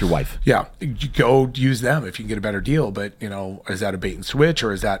here. Jeanette's your wife. Yeah. You go use them if you can get a better deal. But, is that a bait and switch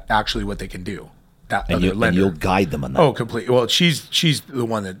or is that actually what they can do? And you'll guide them on that. Oh, completely. Well, she's the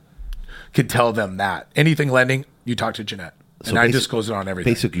one that can tell them that. Anything lending, you talk to Jeanette. And I disclose it on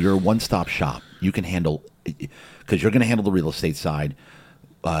everything. Basically, you're a one-stop shop. You can handle, because you're going to handle the real estate side.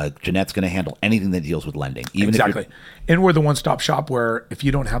 Jeanette's going to handle anything that deals with lending. Exactly. And we're the one-stop shop where if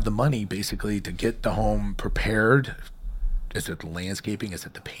you don't have the money basically to get the home prepared, is it the landscaping, is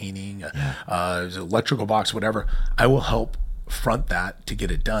it the painting, is it electrical box, whatever, I will help front that to get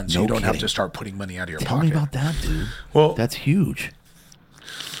it done. So you don't have to start putting money out of your pocket. Tell me about that, dude. Well, that's huge.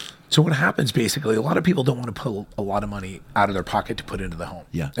 So what happens basically, a lot of people don't want to put a lot of money out of their pocket to put into the home.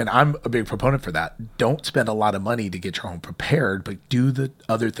 Yeah. And I'm a big proponent for that. Don't spend a lot of money to get your home prepared, but do the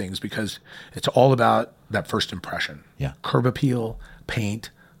other things because it's all about that first impression. Yeah. Curb appeal, paint,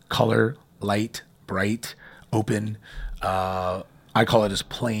 color, light, bright, open. I call it as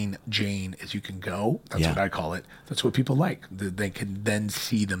plain Jane as you can go. That's what I call it. That's what people like. They can then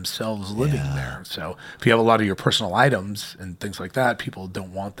see themselves living there. So if you have a lot of your personal items and things like that, people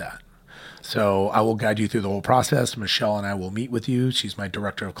don't want that. So I will guide you through the whole process. Michelle and I will meet with you. She's my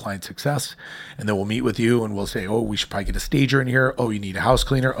director of client success. And then we'll meet with you and we'll say, oh, we should probably get a stager in here. Oh, you need a house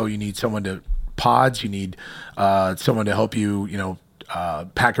cleaner. Oh, you need someone to pods. You need someone to help you,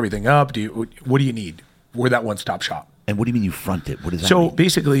 pack everything up. What do you need? We're that one-stop shop. And what do you mean you front it? What does that mean? So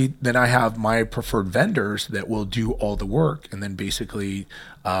basically, then I have my preferred vendors that will do all the work. And then basically,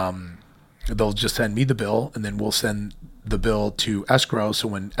 they'll just send me the bill and then we'll send the bill to escrow. So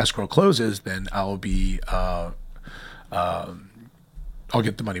when escrow closes, then I'll be, I'll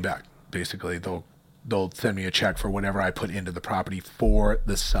get the money back. Basically, they'll send me a check for whatever I put into the property for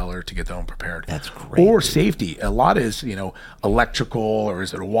the seller to get the home prepared. That's great. Or safety. A lot is, electrical, or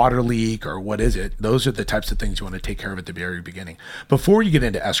is it a water leak, or what is it? Those are the types of things you want to take care of at the very beginning. Before you get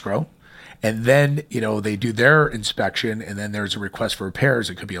into escrow, and then, they do their inspection, and then there's a request for repairs.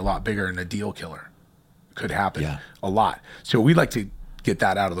 It could be a lot bigger and a deal killer. It could happen a lot. So we like to get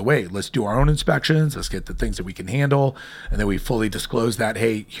that out of the way. Let's do our own inspections. Let's get the things that we can handle. And then we fully disclose that,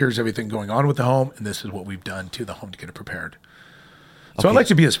 hey, here's everything going on with the home. And this is what we've done to the home to get it prepared. So I like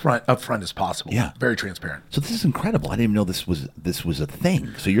to be as upfront as possible. Yeah. Very transparent. So this is incredible. I didn't even know this was a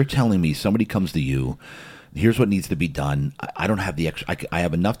thing. So you're telling me somebody comes to you, Here's what needs to be done. I don't have the extra. I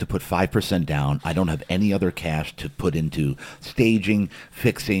have enough to put 5% down. I don't have any other cash to put into staging,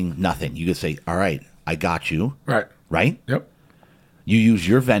 fixing, nothing. You could say, all right, I got you. Right. Right? Yep. You use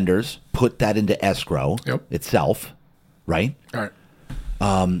your vendors, put that into escrow itself. Right? All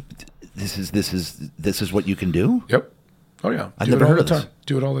right. This is what you can do? Yep. Oh, yeah. I've never heard of this.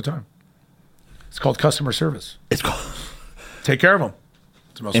 Do it all the time. It's called customer service. It's called... Take care of them.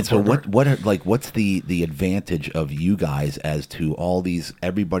 And so what's the advantage of you guys as to all these,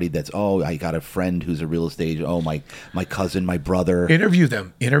 everybody that's, I got a friend who's a real estate, my cousin, my brother. Interview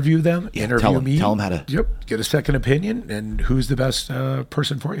them. Yeah, interview me. Tell them how to. Yep. Get a second opinion and who's the best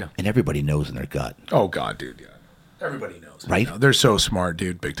person for you. And everybody knows in their gut. Oh, God, dude. Yeah. Everybody knows. Right? You know, they're so smart,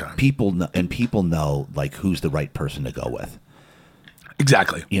 dude. Big time. People know like who's the right person to go with.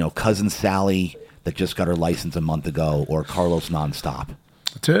 Exactly. Cousin Sally that just got her license a month ago, or Carlos Nonstop.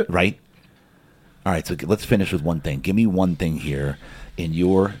 That's it. Right? All right, so let's finish with one thing. Give me one thing here. In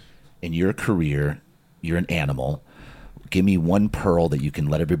your career, you're an animal. Give me one pearl that you can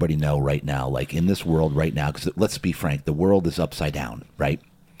let everybody know right now, like in this world right now, because let's be frank, the world is upside down, right?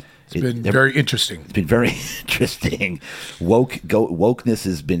 It's been very interesting. It's been very interesting. Wokeness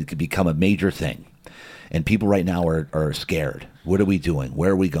has become a major thing. And people right now are scared. What are we doing?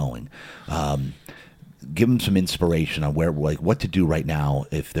 Where are we going? Give them some inspiration on what to do right now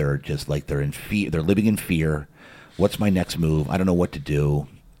if they're just they're in fear, they're living in fear. What's my next move? I don't know what to do.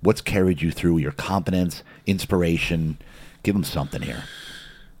 What's carried you through your confidence, inspiration? Give them something here.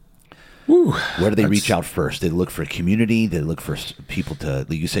 Woo, where do they reach out first? They look for a community. They look for people to,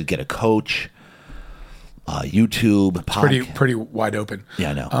 like you said, get a coach, YouTube, podcast. Pretty wide open. Yeah,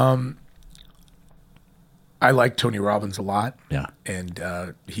 I know. I like Tony Robbins a lot. Yeah.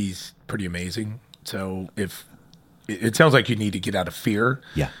 And he's pretty amazing. So if it sounds like you need to get out of fear,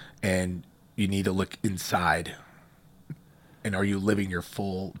 and you need to look inside. And are you living your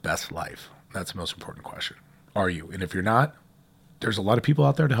full best life? That's the most important question. Are you? And if you're not, there's a lot of people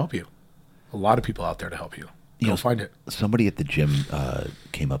out there to help you. Go find it. Somebody at the gym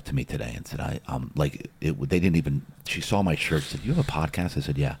came up to me today and said, they didn't even. She saw my shirt. Said, "You have a podcast?" I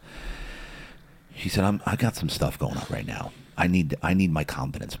said, "Yeah." She said, I got some stuff going on right now. I need my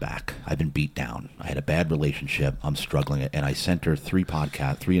confidence back. I've been beat down. I had a bad relationship. I'm struggling. And I sent her 3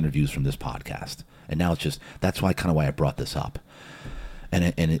 interviews from this podcast. And now it's just, that's why I brought this up.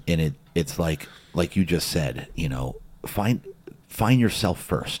 And it's like you just said, find yourself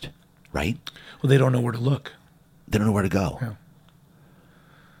first, right? Well, they don't know where to look. They don't know where to go. Yeah.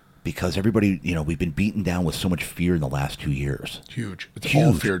 Because everybody, we've been beaten down with so much fear in the last 2 years. Huge. It's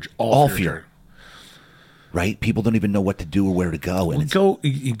huge. All fear. Right? People don't even know what to do or where to go. Well,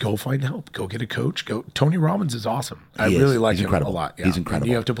 go find help. Go get a coach. Tony Robbins is awesome. I really like him a lot. Yeah. He's incredible. And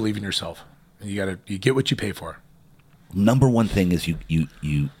you have to believe in yourself. And you get what you pay for. Number one thing is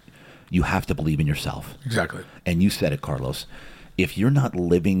you have to believe in yourself. Exactly. And you said it, Carlos. If you're not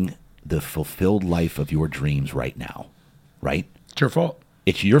living the fulfilled life of your dreams right now, right? It's your fault.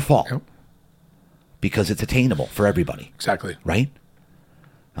 It's your fault. Yep. Because it's attainable for everybody. Exactly. Right?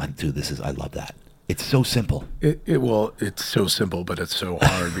 Dude, I love that. It's so simple. It's so simple, but it's so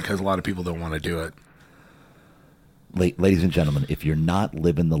hard because a lot of people don't want to do it. Ladies and gentlemen, if you're not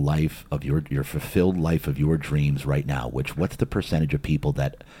living the life of your fulfilled life of your dreams right now, what's the percentage of people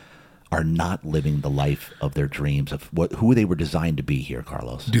that are not living the life of their dreams of who they were designed to be here,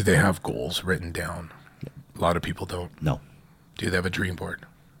 Carlos? Do they have goals written down? A lot of people don't. No. Do they have a dream board?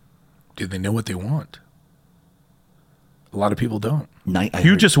 Do they know what they want? A lot of people don't.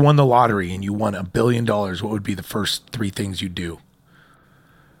 You just won the lottery and you won $1 billion. What would be the first 3 things you do?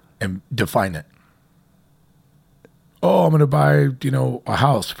 And define it. Oh, I'm going to buy, a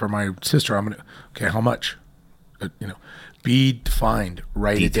house for my sister. Okay, how much? Be defined.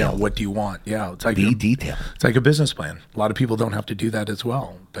 Write detailed. It down. What do you want? Yeah, it's like be detailed. It's like a business plan. A lot of people don't have to do that as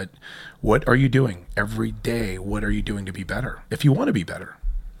well. But what are you doing every day? What are you doing to be better? If you want to be better.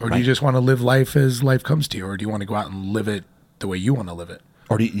 Or do you just want to live life as life comes to you? Or do you want to go out and live it the way you want to live it?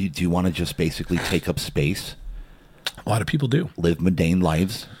 Or do you want to just basically take up space? A lot of people do. Live mundane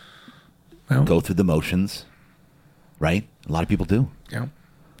lives. Well, go through the motions. Right? A lot of people do. Yeah.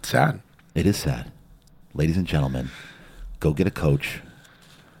 It's sad. It is sad. Ladies and gentlemen, go get a coach.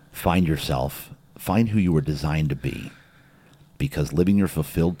 Find yourself. Find who you were designed to be. Because living your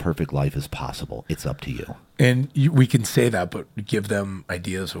fulfilled, perfect life is possible. It's up to you. And we can say that, but give them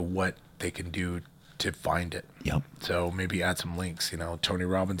ideas of what they can do to find it. Yep. So maybe add some links. Tony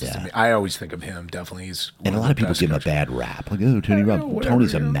Robbins. I always think of him. Definitely, he's and a lot of people give him a bad rap. Like, oh, Tony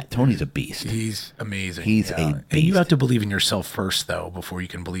Robbins. Tony's a beast. He's amazing. He's a beast. And you have to believe in yourself first, though, before you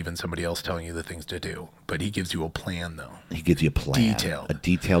can believe in somebody else telling you the things to do. But he gives you a plan, though. He gives you a plan. A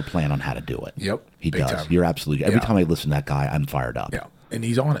detailed plan on how to do it. Yep. He does. Time. You're absolutely. Every time I listen to that guy, I'm fired up. Yeah. And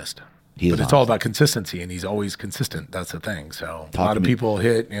he's honest. It's all about consistency, and he's always consistent. That's the thing. So a lot of people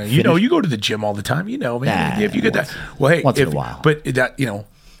hit. You go to the gym all the time. Man. If you get that, once in a while. But that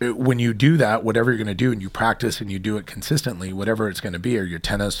when you do that, whatever you're going to do, and you practice and you do it consistently, whatever it's going to be, or you're a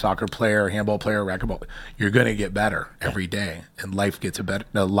tennis, soccer player, handball player, racquetball, you're going to get better every day, and life gets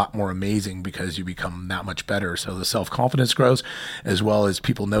a lot more amazing because you become that much better. So the self-confidence grows, as well as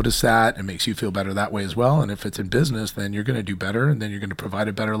people notice that and makes you feel better that way as well. And if it's in business, then you're going to do better, and then you're going to provide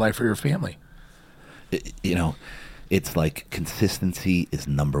a better life for your family. It's like consistency is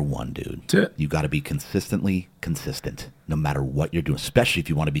number one, dude. That's it. You got to be consistently consistent, no matter what you're doing, especially if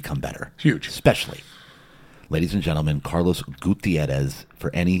you want to become better. Huge. Especially. Ladies and gentlemen, Carlos Gutierrez,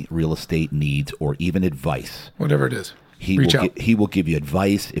 for any real estate needs or even advice. Whatever it is. He will give you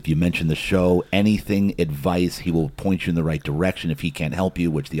advice. If you mention the show, anything, advice, he will point you in the right direction. If he can't help you,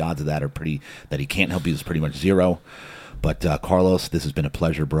 which the odds of that that he can't help you is pretty much zero. But Carlos, this has been a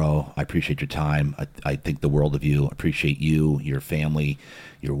pleasure, bro. I appreciate your time. I think the world of you. I appreciate you, your family,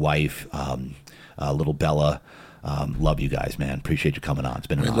 your wife, little Bella. Love you guys, man. Appreciate you coming on. It's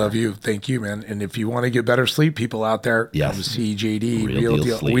been an honor. We love you. Thank you, man. And if you want to get better sleep, people out there, come see JD. Real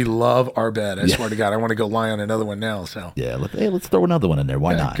deal. We love our bed. I swear to God, I want to go lie on another one now. So let's throw another one in there.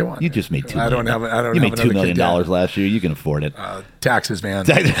 Why not? Come on. You just made $2 million. I You made $2 million last year. You can afford it. Taxes, man.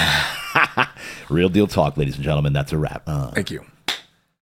 Real deal talk, ladies and gentlemen. That's a wrap. Thank you.